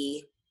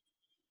be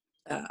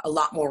a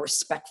lot more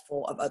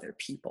respectful of other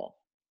people.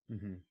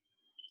 Mm-hmm.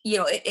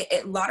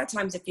 A lot of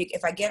times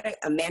if I get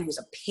a man who's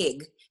a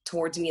pig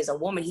towards me as a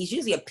woman, he's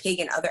usually a pig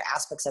in other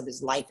aspects of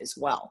his life as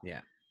well.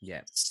 Yeah.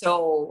 Yeah.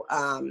 So,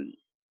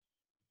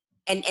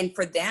 and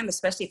for them,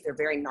 especially if they're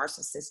very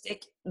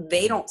narcissistic,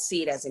 they don't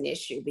see it as an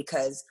issue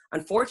because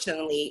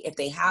unfortunately, if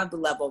they have the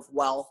level of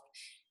wealth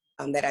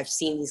that I've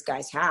seen these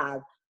guys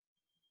have,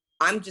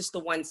 I'm just the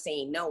one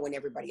saying no when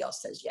everybody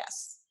else says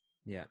yes.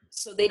 Yeah.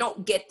 So they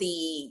don't get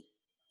the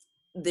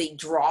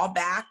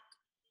drawback,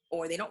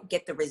 or they don't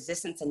get the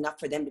resistance enough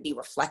for them to be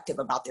reflective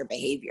about their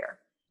behavior.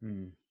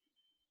 Mm.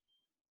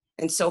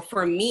 And so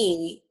for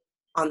me,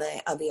 on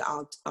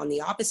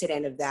the opposite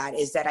end of that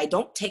is that I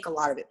don't take a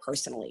lot of it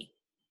personally.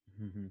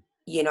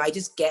 Mm-hmm. I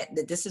just get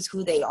that this is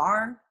who they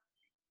are,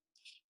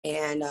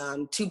 and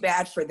too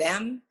bad for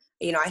them.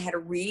 I had a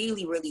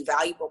really, really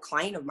valuable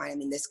client of mine. I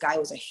mean, this guy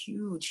was a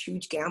huge,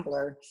 huge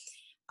gambler.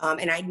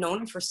 And I'd known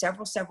him for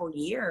several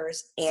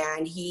years.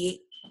 And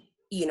he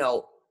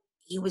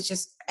was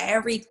just,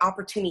 every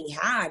opportunity he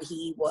had,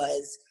 he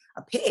was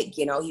a pig.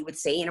 He would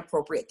say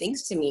inappropriate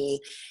things to me.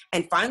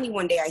 And finally,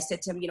 one day I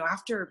said to him,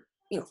 after,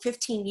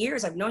 15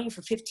 years, I've known you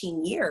for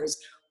 15 years.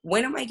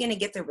 When am I going to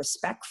get the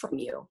respect from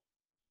you?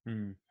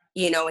 Mm.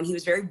 and he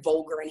was very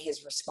vulgar in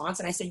his response.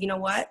 And I said, you know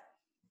what?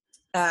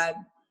 I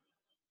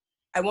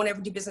won't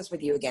ever do business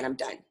with you again. I'm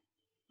done.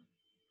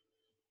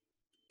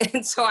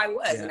 And so I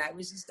was, and I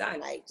was just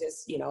done. I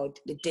just,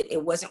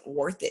 it wasn't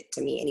worth it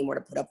to me anymore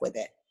to put up with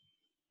it.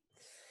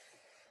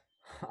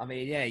 I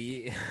mean, yeah,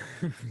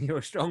 you're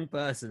a strong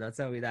person. I'll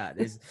tell you that.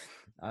 There's,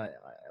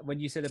 when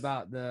you said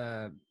about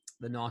the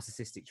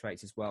narcissistic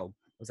traits as well,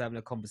 I was having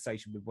a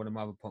conversation with one of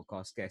my other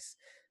podcast guests.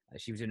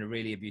 She was in a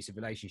really abusive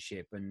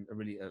relationship and a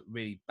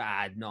really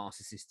bad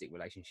narcissistic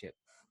relationship.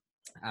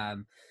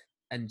 And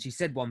she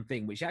said one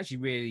thing which actually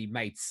really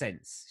made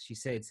sense. She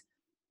said,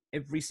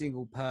 every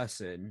single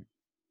person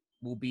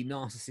will be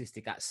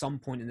narcissistic at some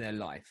point in their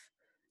life.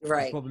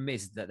 Right. The problem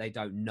is that they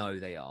don't know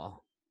they are.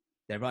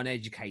 They're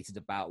uneducated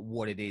about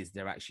what it is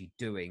they're actually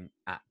doing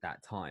at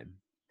that time.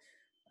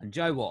 And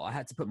Joe, what? I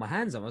had to put my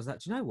hands on. I was like,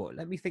 do you know what?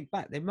 Let me think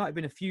back. There might have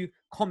been a few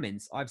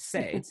comments I've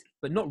said,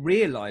 but not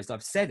realized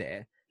I've said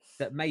it,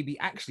 that maybe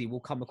actually will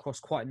come across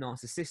quite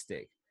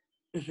narcissistic.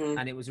 Mm-hmm.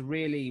 And it was a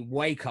really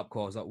wake-up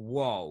call. I was like,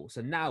 whoa.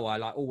 So now I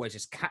always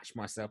just catch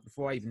myself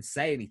before I even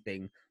say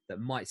anything that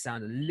might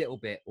sound a little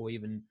bit or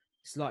even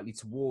slightly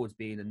towards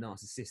being a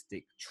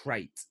narcissistic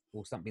trait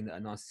or something that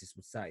a narcissist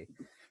would say.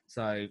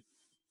 So,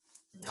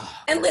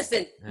 and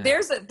listen,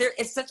 there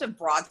is such a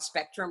broad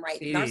spectrum,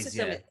 right?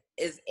 Narcissism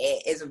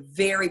is a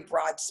very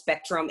broad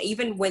spectrum.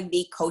 Even when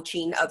me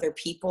coaching other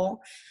people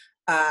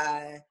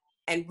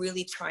and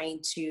really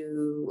trying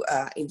to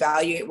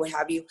evaluate what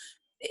have you,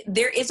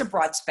 there is a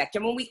broad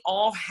spectrum, and we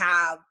all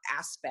have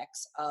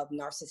aspects of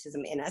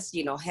narcissism in us.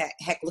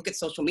 Heck, look at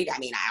social media. I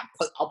mean,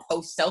 I'll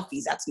post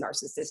selfies. That's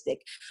narcissistic.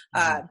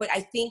 But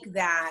I think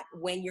that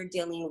when you're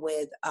dealing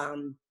with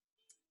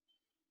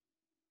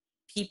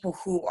people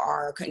who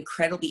are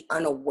incredibly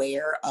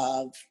unaware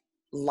of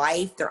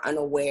life, they're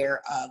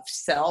unaware of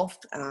self,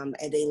 and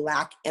they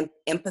lack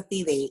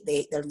empathy.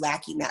 They're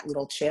lacking that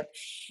little chip.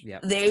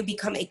 Yep. They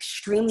become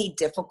extremely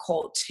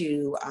difficult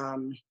to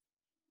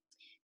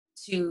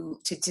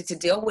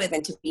deal with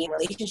and to be in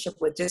relationship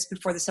with, just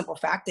before the simple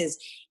fact is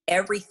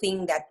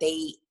everything that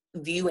they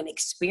view and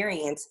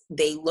experience,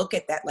 they look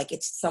at that like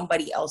it's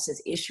somebody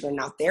else's issue and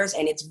not theirs.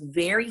 And it's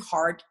very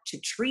hard to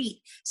treat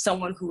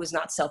someone who is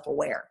not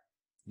self-aware.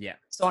 Yeah.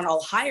 So on a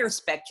higher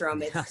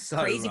spectrum, it's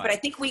so crazy, right. But I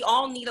think we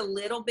all need a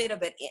little bit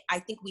of it. I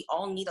think we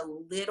all need a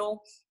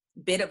little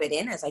bit of it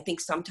in us. I think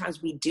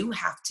sometimes we do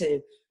have to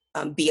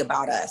be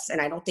about us.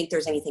 And I don't think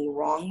there's anything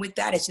wrong with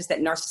that. It's just that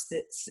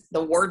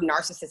the word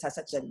narcissist has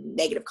such a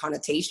negative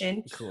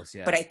connotation. Of course,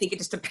 yeah. But I think it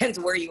just depends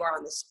where you are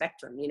on the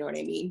spectrum. You know what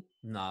I mean?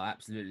 No,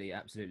 absolutely.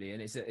 Absolutely.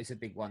 And it's a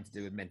big one to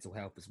do with mental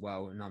health as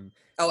well. And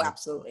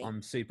absolutely.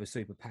 I'm super,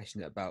 super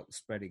passionate about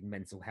spreading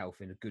mental health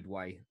in a good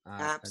way.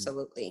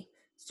 Absolutely.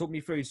 Talk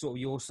me through sort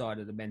of your side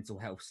of the mental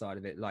health side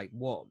of it. Like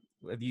what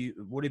have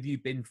you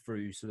been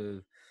through sort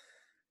of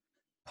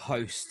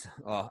post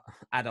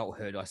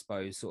adulthood, I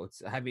suppose, sort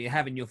of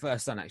having your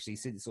first son actually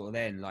since sort of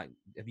then, like,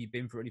 have you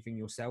been through anything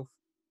yourself?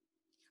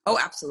 Oh,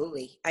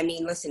 absolutely. I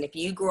mean, listen, if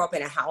you grew up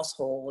in a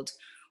household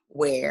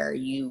where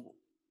you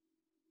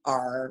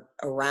are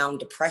around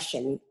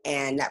depression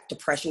and that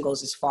depression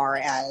goes as far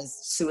as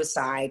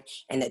suicide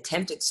and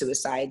attempted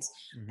suicides,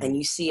 mm-hmm. and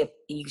you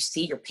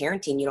see your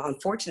parenting,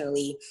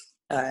 unfortunately,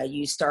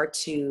 you start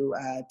to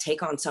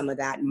take on some of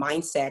that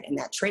mindset and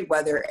that trait,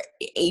 whether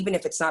even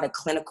if it's not a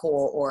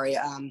clinical or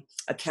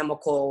a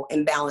chemical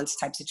imbalance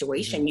type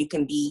situation, mm-hmm. you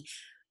can be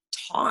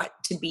taught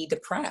to be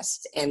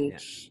depressed.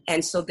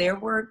 And so there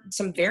were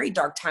some very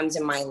dark times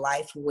in my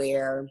life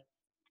where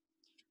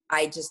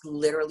I just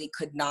literally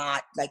did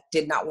not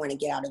want to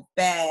get out of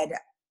bed.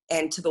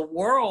 And to the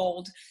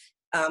world,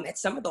 at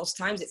some of those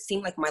times, it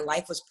seemed like my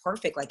life was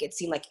perfect. Like it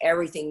seemed like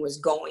everything was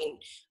going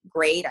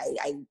great.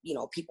 I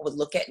people would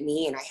look at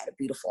me and I had a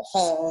beautiful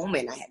home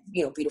and I had,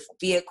 beautiful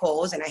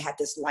vehicles and I had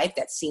this life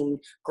that seemed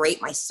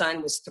great. My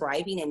son was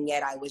thriving and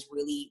yet I was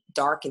really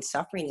dark and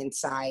suffering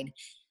inside.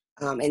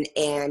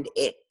 And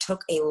it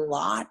took a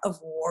lot of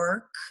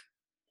work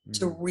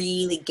to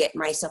really get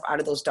myself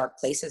out of those dark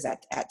places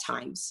at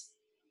times.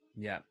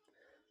 Yeah.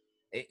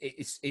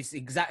 It's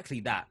exactly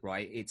that,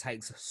 right? It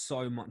takes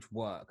so much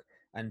work.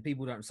 And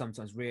people don't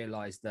sometimes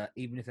realize that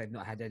even if they've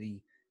not had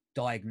any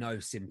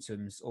diagnosed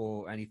symptoms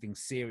or anything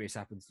serious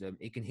happen to them,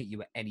 it can hit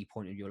you at any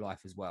point in your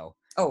life as well.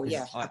 Oh,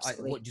 yeah,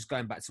 absolutely. Just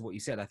going back to what you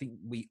said, I think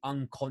we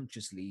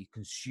unconsciously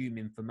consume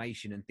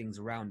information and things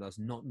around us,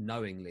 not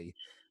knowingly.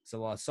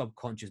 So our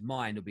subconscious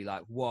mind will be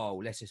like, whoa,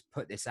 let's just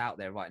put this out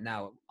there right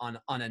now,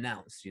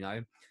 unannounced,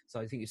 So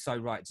I think it's so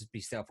right to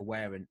be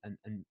self-aware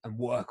and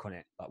work on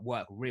it, like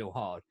work real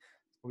hard.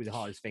 It's probably the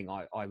hardest thing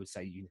I would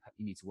say you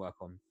need to work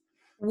on.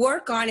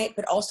 Work on it,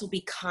 but also be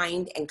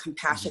kind and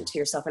compassionate to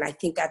yourself. And I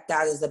think that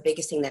is the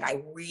biggest thing that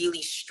I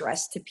really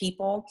stress to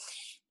people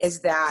is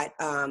that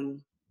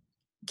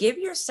give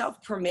yourself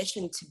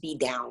permission to be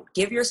down.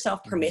 Give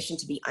yourself permission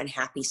to be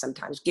unhappy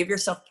sometimes. Give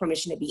yourself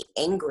permission to be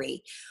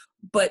angry.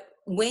 But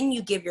when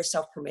you give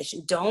yourself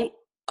permission, don't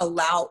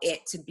allow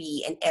it to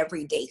be an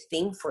everyday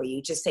thing for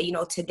you. Just say,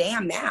 today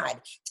I'm mad.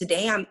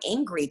 Today I'm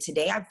angry.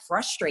 Today I'm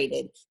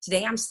frustrated.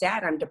 Today I'm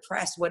sad. I'm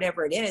depressed,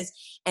 whatever it is.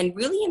 And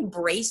really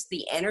embrace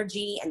the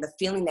energy and the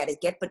feeling that it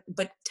gets.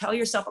 But tell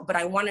yourself, but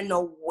I want to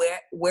know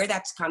where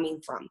that's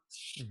coming from.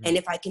 Mm-hmm. And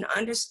if I can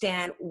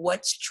understand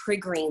what's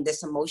triggering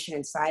this emotion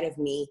inside of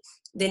me,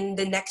 then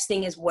the next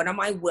thing is, what am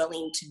I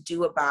willing to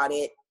do about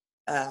it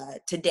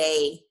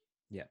today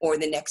or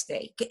the next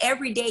day?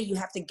 Every day you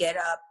have to get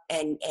up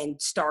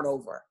and start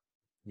over.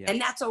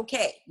 And that's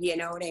okay. You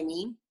know what I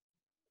mean?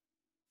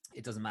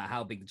 It doesn't matter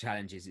how big the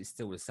challenge is, it's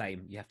still the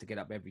same. You have to get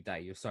up every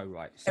day. You're so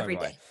right. So every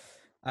right.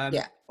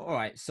 Day. All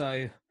right.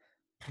 So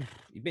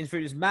you've been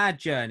through this mad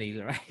journey,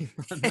 Lorraine.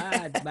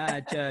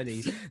 mad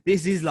journey.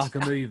 This is like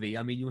a movie.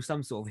 I mean, you're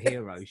some sort of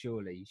hero,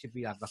 surely. You should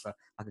be like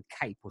a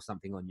cape or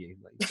something on you,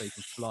 so you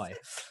can fly.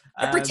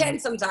 I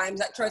pretend sometimes.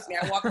 Trust me,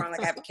 I walk around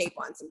like I have a cape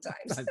on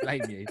sometimes. I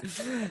blame you.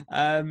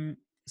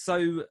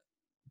 So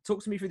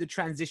talk to me through the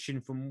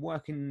transition from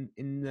working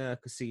in the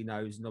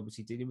casinos and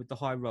obviously dealing with the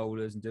high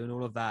rollers and doing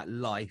all of that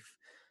life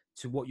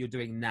to what you're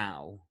doing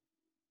now.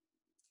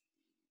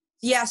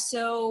 Yeah.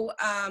 So,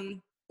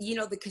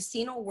 the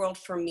casino world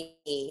for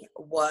me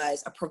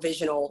was a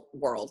provisional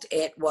world.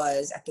 It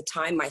was, at the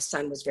time, my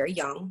son was very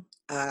young.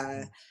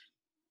 And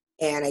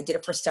I did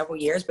it for several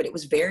years, but it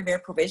was very, very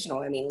provisional.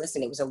 I mean,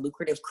 listen, it was a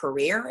lucrative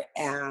career.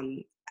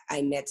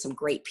 I met some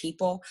great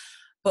people.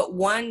 But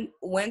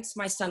once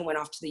my son went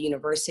off to the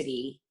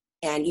university,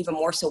 and even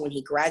more so when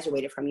he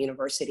graduated from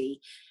university,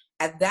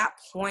 at that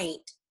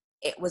point,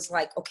 it was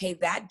like, okay,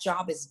 that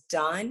job is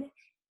done.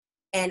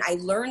 And I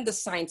learned the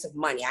science of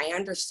money. I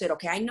understood,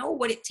 okay, I know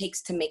what it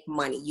takes to make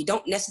money. You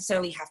don't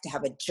necessarily have to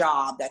have a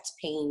job that's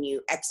paying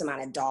you X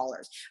amount of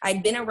dollars.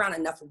 I'd been around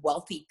enough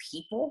wealthy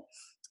people,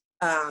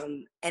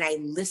 and I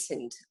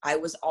listened. I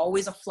was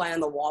always a fly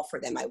on the wall for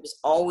them. I was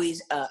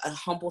always a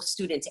humble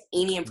student to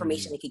any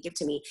information they could give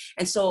to me.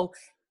 And so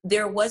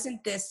there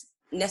wasn't this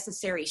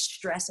necessary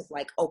stress of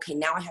like, okay,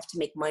 now I have to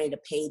make money to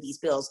pay these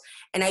bills.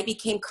 And I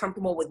became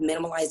comfortable with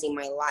minimalizing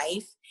my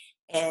life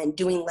and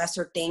doing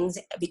lesser things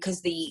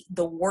because the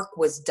work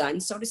was done,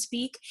 so to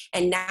speak.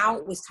 And now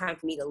it was time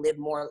for me to live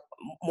more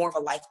of a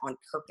life on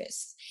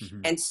purpose.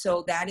 Mm-hmm. And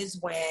so that is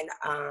when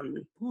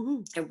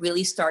I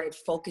really started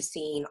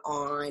focusing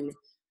on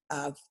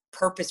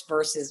purpose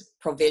versus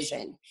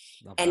provision.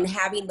 And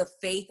having the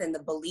faith and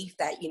the belief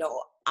that,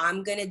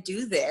 I'm going to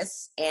do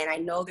this, and I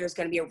know there's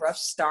going to be a rough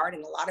start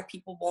and a lot of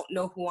people won't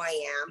know who I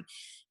am.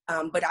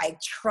 But I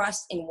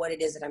trust in what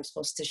it is that I'm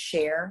supposed to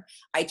share.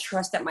 I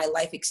trust that my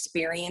life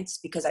experience,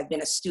 because I've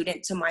been a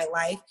student to my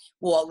life,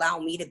 will allow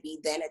me to be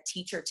then a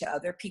teacher to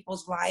other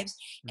people's lives.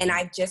 Mm-hmm. And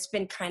I've just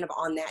been kind of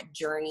on that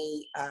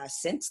journey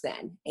since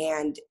then.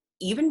 And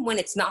even when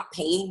it's not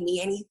paying me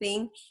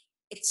anything,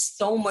 it's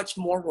so much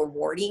more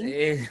rewarding.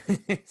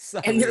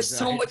 And there's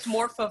so much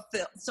more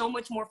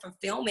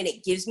fulfillment.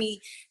 It gives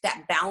me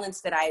that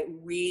balance that I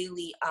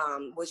really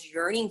was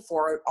yearning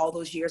for all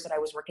those years that I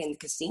was working in the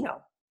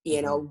casino.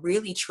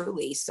 Really,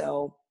 truly.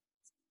 So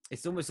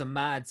it's almost a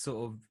mad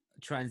sort of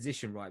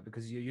transition, right?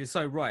 Because you're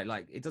so right.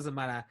 Like, it doesn't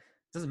matter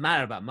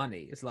about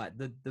money. It's like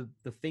the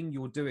thing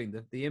you're doing,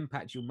 the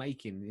impact you're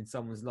making in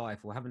someone's life,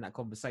 or having that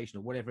conversation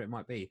or whatever it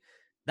might be,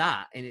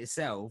 that in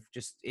itself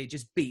just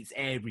beats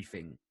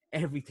everything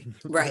you're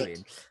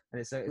doing.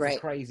 And it's a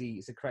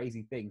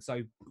crazy thing.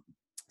 So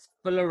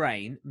for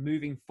Lorraine,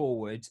 moving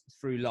forward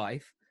through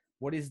life,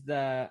 what is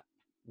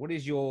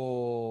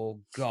your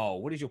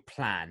goal? What is your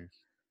plan?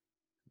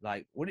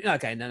 Like,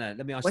 okay, no,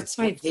 let me ask you. What's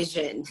my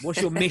vision?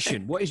 What's your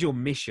mission? What is your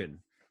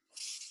mission?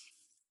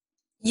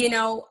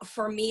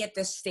 For me at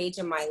this stage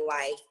in my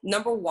life,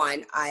 number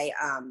one,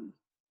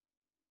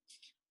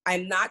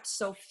 I'm not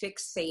so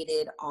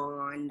fixated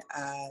on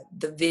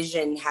the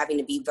vision having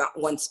to be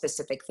one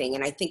specific thing.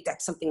 And I think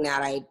that's something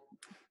that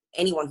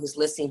anyone who's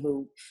listening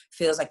who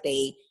feels like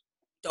they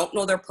don't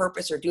know their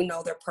purpose or do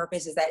know their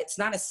purpose, is that it's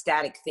not a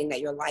static thing, that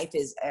your life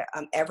is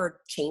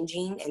ever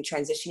changing and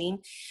transitioning.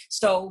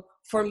 So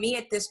for me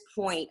at this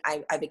point,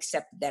 I've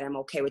accepted that. I'm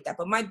okay with that.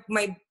 But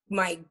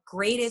my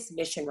greatest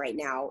mission right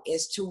now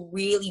is to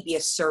really be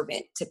a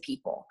servant to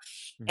people.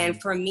 Mm-hmm.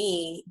 And for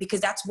me, because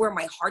that's where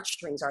my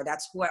heartstrings are,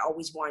 that's who I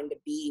always wanted to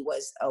be,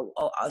 was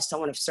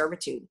someone of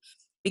servitude,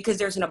 because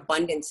there's an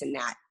abundance in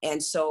that.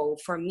 And so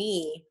for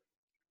me,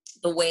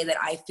 the way that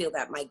I feel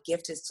that my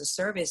gift is to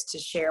serve is to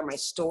share my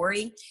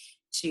story,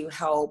 to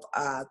help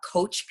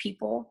coach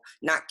people,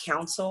 not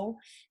counsel,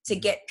 to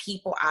get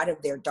people out of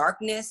their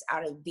darkness,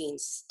 out of being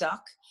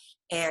stuck,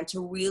 and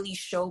to really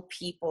show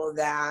people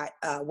that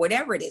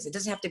whatever it is, it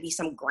doesn't have to be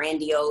some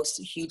grandiose,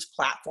 huge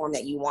platform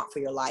that you want for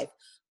your life,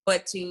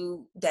 but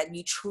that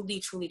you truly,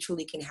 truly,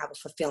 truly can have a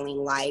fulfilling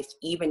life,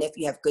 even if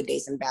you have good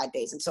days and bad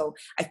days. And so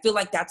I feel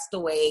like that's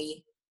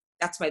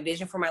my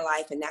vision for my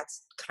life. And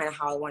that's kind of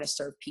how I want to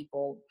serve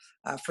people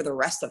for the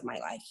rest of my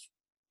life.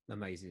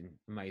 Amazing.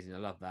 I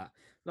love that.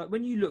 Like,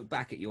 when you look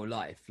back at your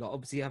life, like,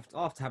 obviously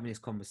after having this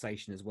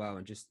conversation as well,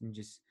 and just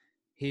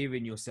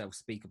hearing yourself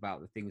speak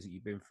about the things that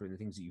you've been through and the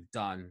things that you've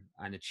done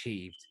and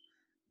achieved,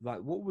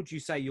 like, what would you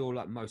say you're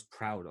like most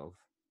proud of?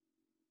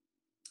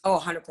 Oh,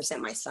 100%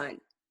 my son.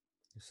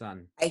 Your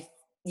son.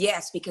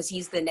 Yes, because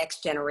he's the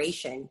next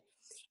generation.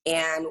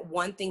 And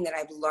one thing that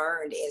I've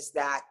learned is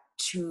that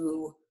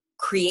to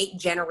create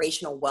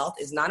generational wealth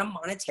is not a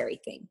monetary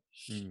thing.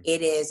 Mm.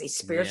 It is a Yeah.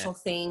 spiritual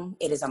thing.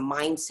 It is a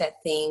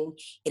mindset thing.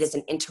 It is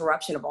an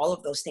interruption of all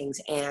of those things.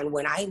 And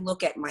when I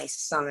look at my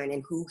son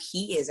and who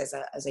he is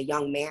as a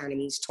young man, I mean,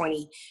 he's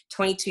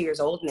 22 years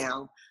old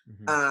now,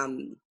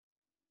 Mm-hmm.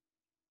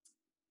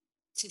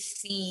 to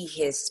see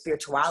his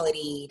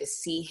spirituality, to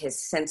see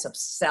his sense of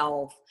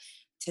self,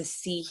 to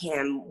see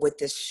him with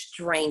this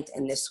strength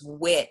and this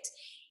wit,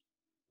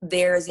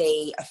 there's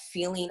a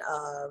feeling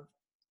of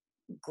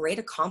great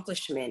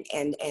accomplishment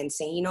and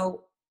saying, you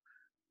know,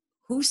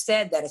 who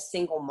said that a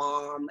single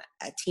mom,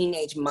 a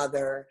teenage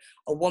mother,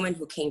 a woman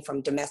who came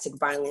from domestic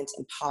violence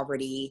and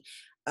poverty,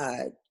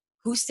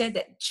 who said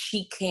that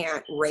she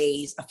can't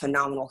raise a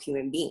phenomenal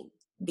human being?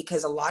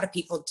 Because a lot of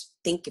people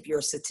think if you're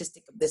a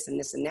statistic of this and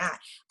this and that,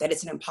 that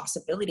it's an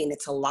impossibility, and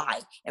it's a lie.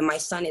 And my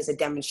son is a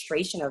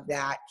demonstration of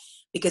that,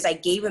 because I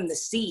gave him the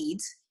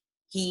seeds.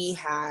 He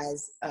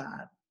has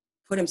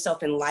put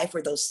himself in life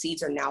where those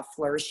seeds are now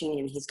flourishing,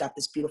 and he's got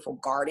this beautiful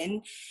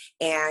garden.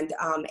 And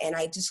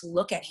I just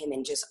look at him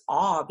in just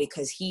awe,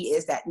 because he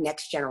is that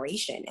next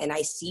generation. And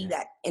I see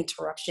that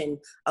interruption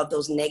of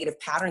those negative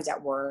patterns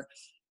that were,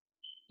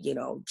 you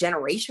know,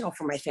 generational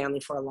for my family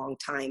for a long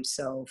time.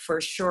 So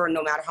for sure,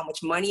 no matter how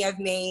much money I've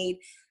made,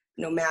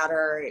 no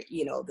matter,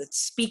 you know, the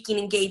speaking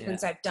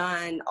engagements I've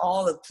done,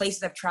 all the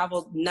places I've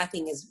traveled,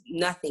 nothing is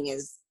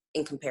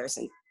in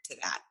comparison to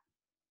that.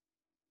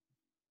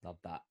 Love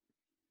that.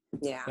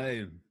 Yeah.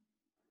 Boom.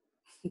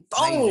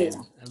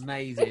 Boom.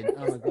 Amazing.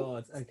 Oh my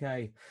God.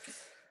 Okay.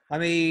 I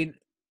mean,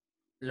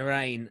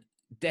 Lorraine,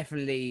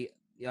 definitely,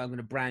 I'm going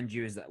to brand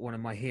you as one of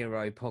my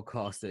hero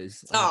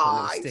podcasters. I'm going to put a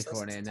little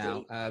sticker on here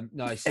now.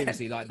 No,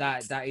 seriously, like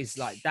that is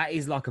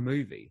like a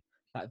movie.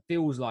 That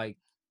feels like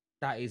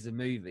that is a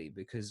movie,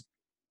 because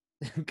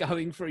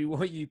going through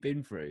what you've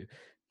been through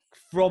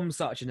from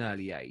such an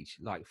early age,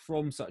 you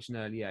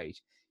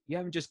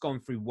haven't just gone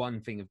through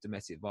one thing of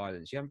domestic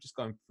violence. You haven't just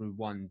gone through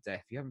one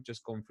death. You haven't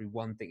just gone through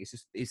one thing.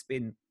 It's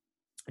been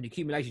an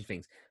accumulation of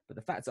things. But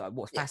the fact that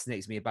what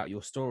fascinates me about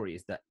your story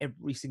is that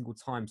every single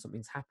time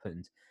something's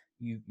happened,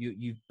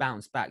 you've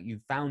bounced back.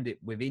 You've found it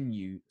within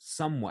you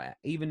somewhere.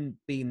 Even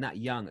being that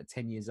young, at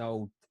 10 years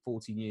old,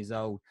 14 years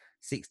old,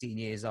 16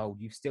 years old,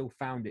 you've still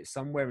found it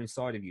somewhere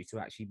inside of you to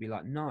actually be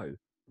like, no,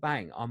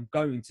 bang, I'm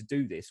going to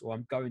do this, or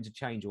I'm going to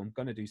change, or I'm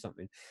going to do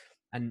something.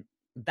 And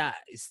that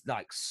is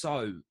like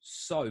so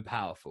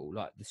powerful.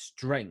 Like the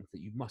strength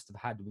that you must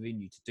have had within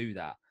you to do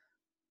that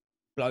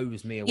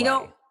blows me away. You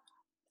know,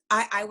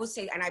 I will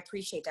say, and I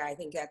appreciate that. I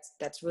think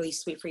that's really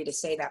sweet for you to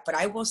say that. But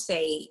I will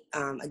say,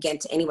 again,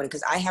 to anyone,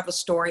 because I have a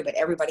story, but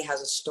everybody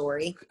has a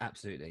story.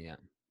 Absolutely, yeah.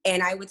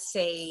 And I would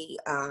say,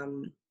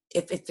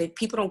 if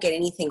people don't get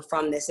anything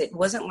from this, it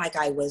wasn't like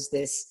I was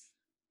this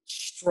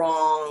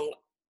strong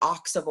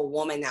ox of a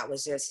woman that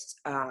was just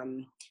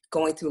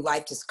going through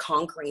life, just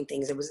conquering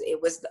things.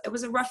 It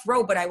was a rough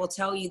road, but I will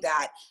tell you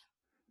that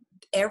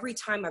every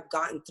time I've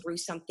gotten through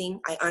something,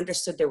 I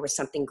understood there was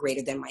something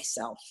greater than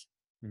myself.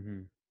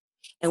 Mm-hmm.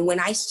 And when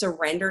I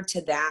surrendered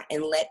to that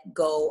and let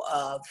go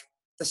of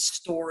the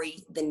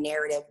story, the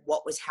narrative,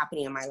 what was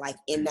happening in my life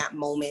in that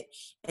moment,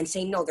 and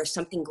say, no, there's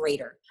something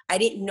greater. I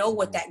didn't know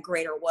what that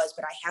greater was,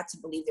 but I had to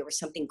believe there was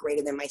something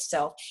greater than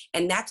myself.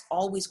 And that's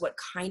always what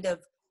kind of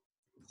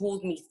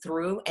pulled me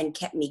through and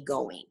kept me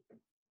going.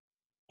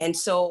 And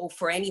so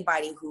for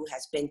anybody who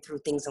has been through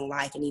things in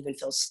life and even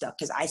feels stuck,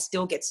 because I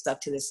still get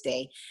stuck to this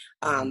day,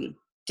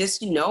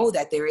 just know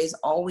that there is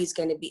always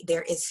going to be,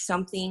 there is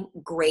something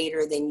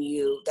greater than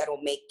you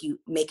that'll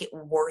make it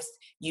worth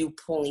you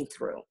pulling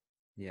through.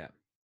 Yeah.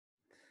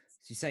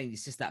 So you're saying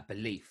it's just that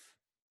belief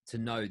to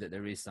know that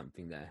there is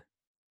something there.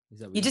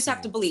 You just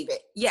have to believe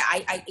it. Yeah,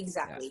 I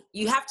exactly.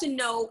 Yeah. You have to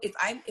know.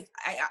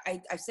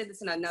 I've said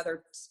this in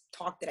another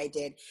talk that I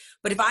did,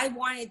 but if I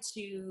wanted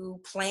to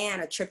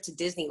plan a trip to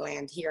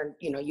Disneyland here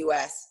in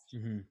US,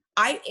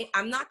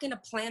 I'm not going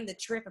to plan the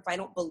trip if I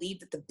don't believe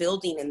that the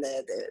building and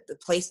the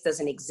place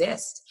doesn't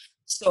exist.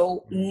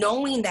 So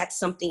knowing that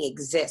something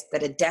exists,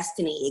 that a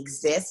destiny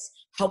exists,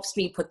 helps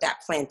me put that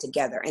plan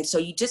together. And so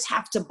you just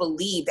have to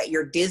believe that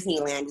your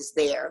Disneyland is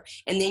there.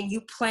 And then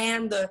you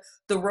plan the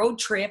road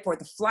trip or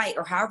the flight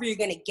or however you're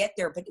going to get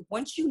there. But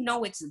once you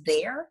know it's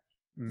there,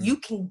 you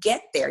can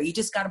get there. You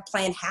just got to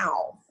plan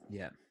how.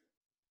 Yeah.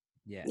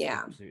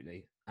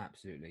 Absolutely. I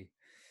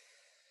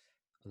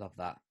love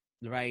that.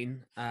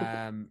 Lorraine,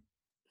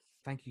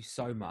 thank you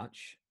so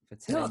much for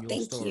telling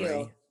your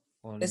story.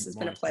 This has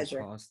been a pleasure.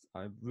 Podcast.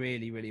 I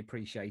really, really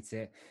appreciate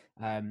it.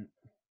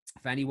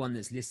 For anyone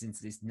that's listening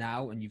to this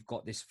now and you've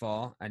got this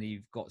far and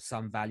you've got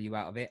some value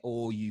out of it,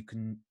 or you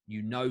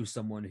know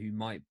someone who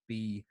might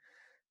see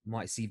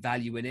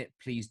value in it,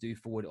 please do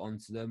forward it on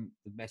to them.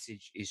 The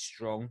message is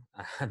strong,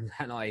 and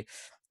I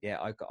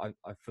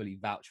fully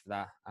vouch for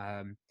that.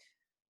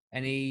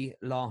 Any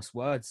last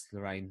words,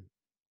 Lorraine?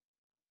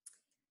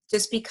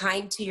 Just be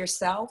kind to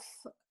yourself.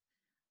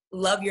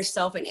 love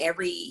yourself in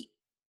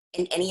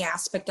any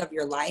aspect of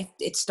your life.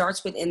 It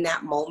starts within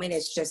that moment.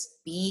 It's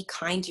just be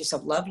kind to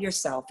yourself, love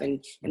yourself,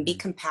 and be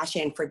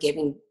compassionate and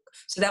forgiving,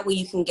 so that way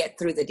you can get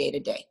through the day to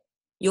day.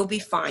 You'll be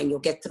fine. You'll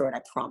get through it.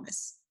 I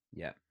promise.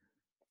 Yeah.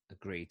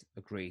 Agreed.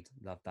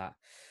 Love that.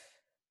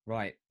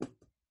 Right.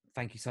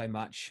 Thank you so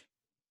much.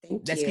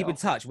 Let's keep in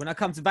touch. When I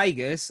come to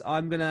Vegas,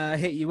 I'm going to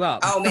hit you up.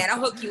 Oh, man, I'll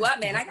hook you up,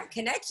 man. I got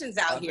connections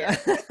out here.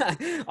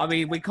 I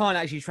mean, we can't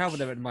actually travel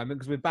there at the moment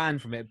because we're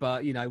banned from it.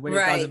 But, you know, when it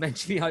does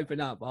eventually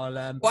open up, I'll...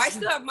 Well, I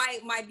still have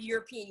my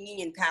European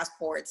Union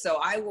passport, so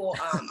I will...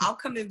 I'll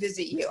come and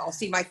visit you. I'll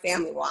see my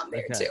family while I'm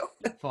there, too.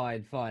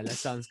 Fine. That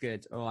sounds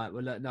good. All right.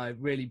 Well, look, no, I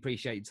really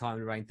appreciate your time,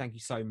 Lorraine. Thank you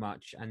so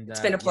much. And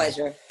it's been a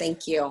pleasure. Yeah.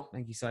 Thank you.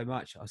 Thank you so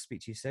much. I'll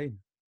speak to you soon.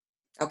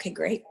 Okay,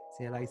 great.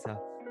 See you later.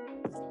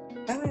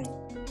 Bye.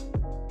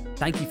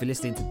 Thank you for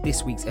listening to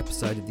this week's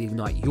episode of the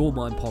Ignite Your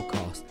Mind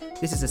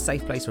podcast. This is a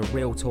safe place for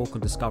real talk on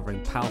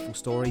discovering powerful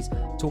stories,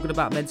 talking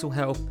about mental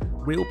health,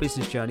 real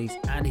business journeys,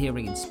 and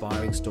hearing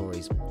inspiring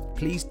stories.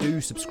 Please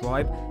do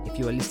subscribe if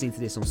you are listening to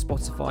this on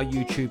Spotify,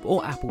 YouTube,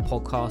 or Apple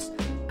Podcasts,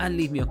 and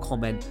leave me a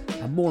comment.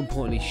 And more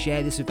importantly,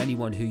 share this with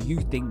anyone who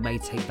you think may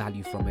take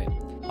value from it.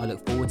 I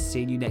look forward to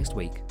seeing you next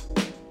week.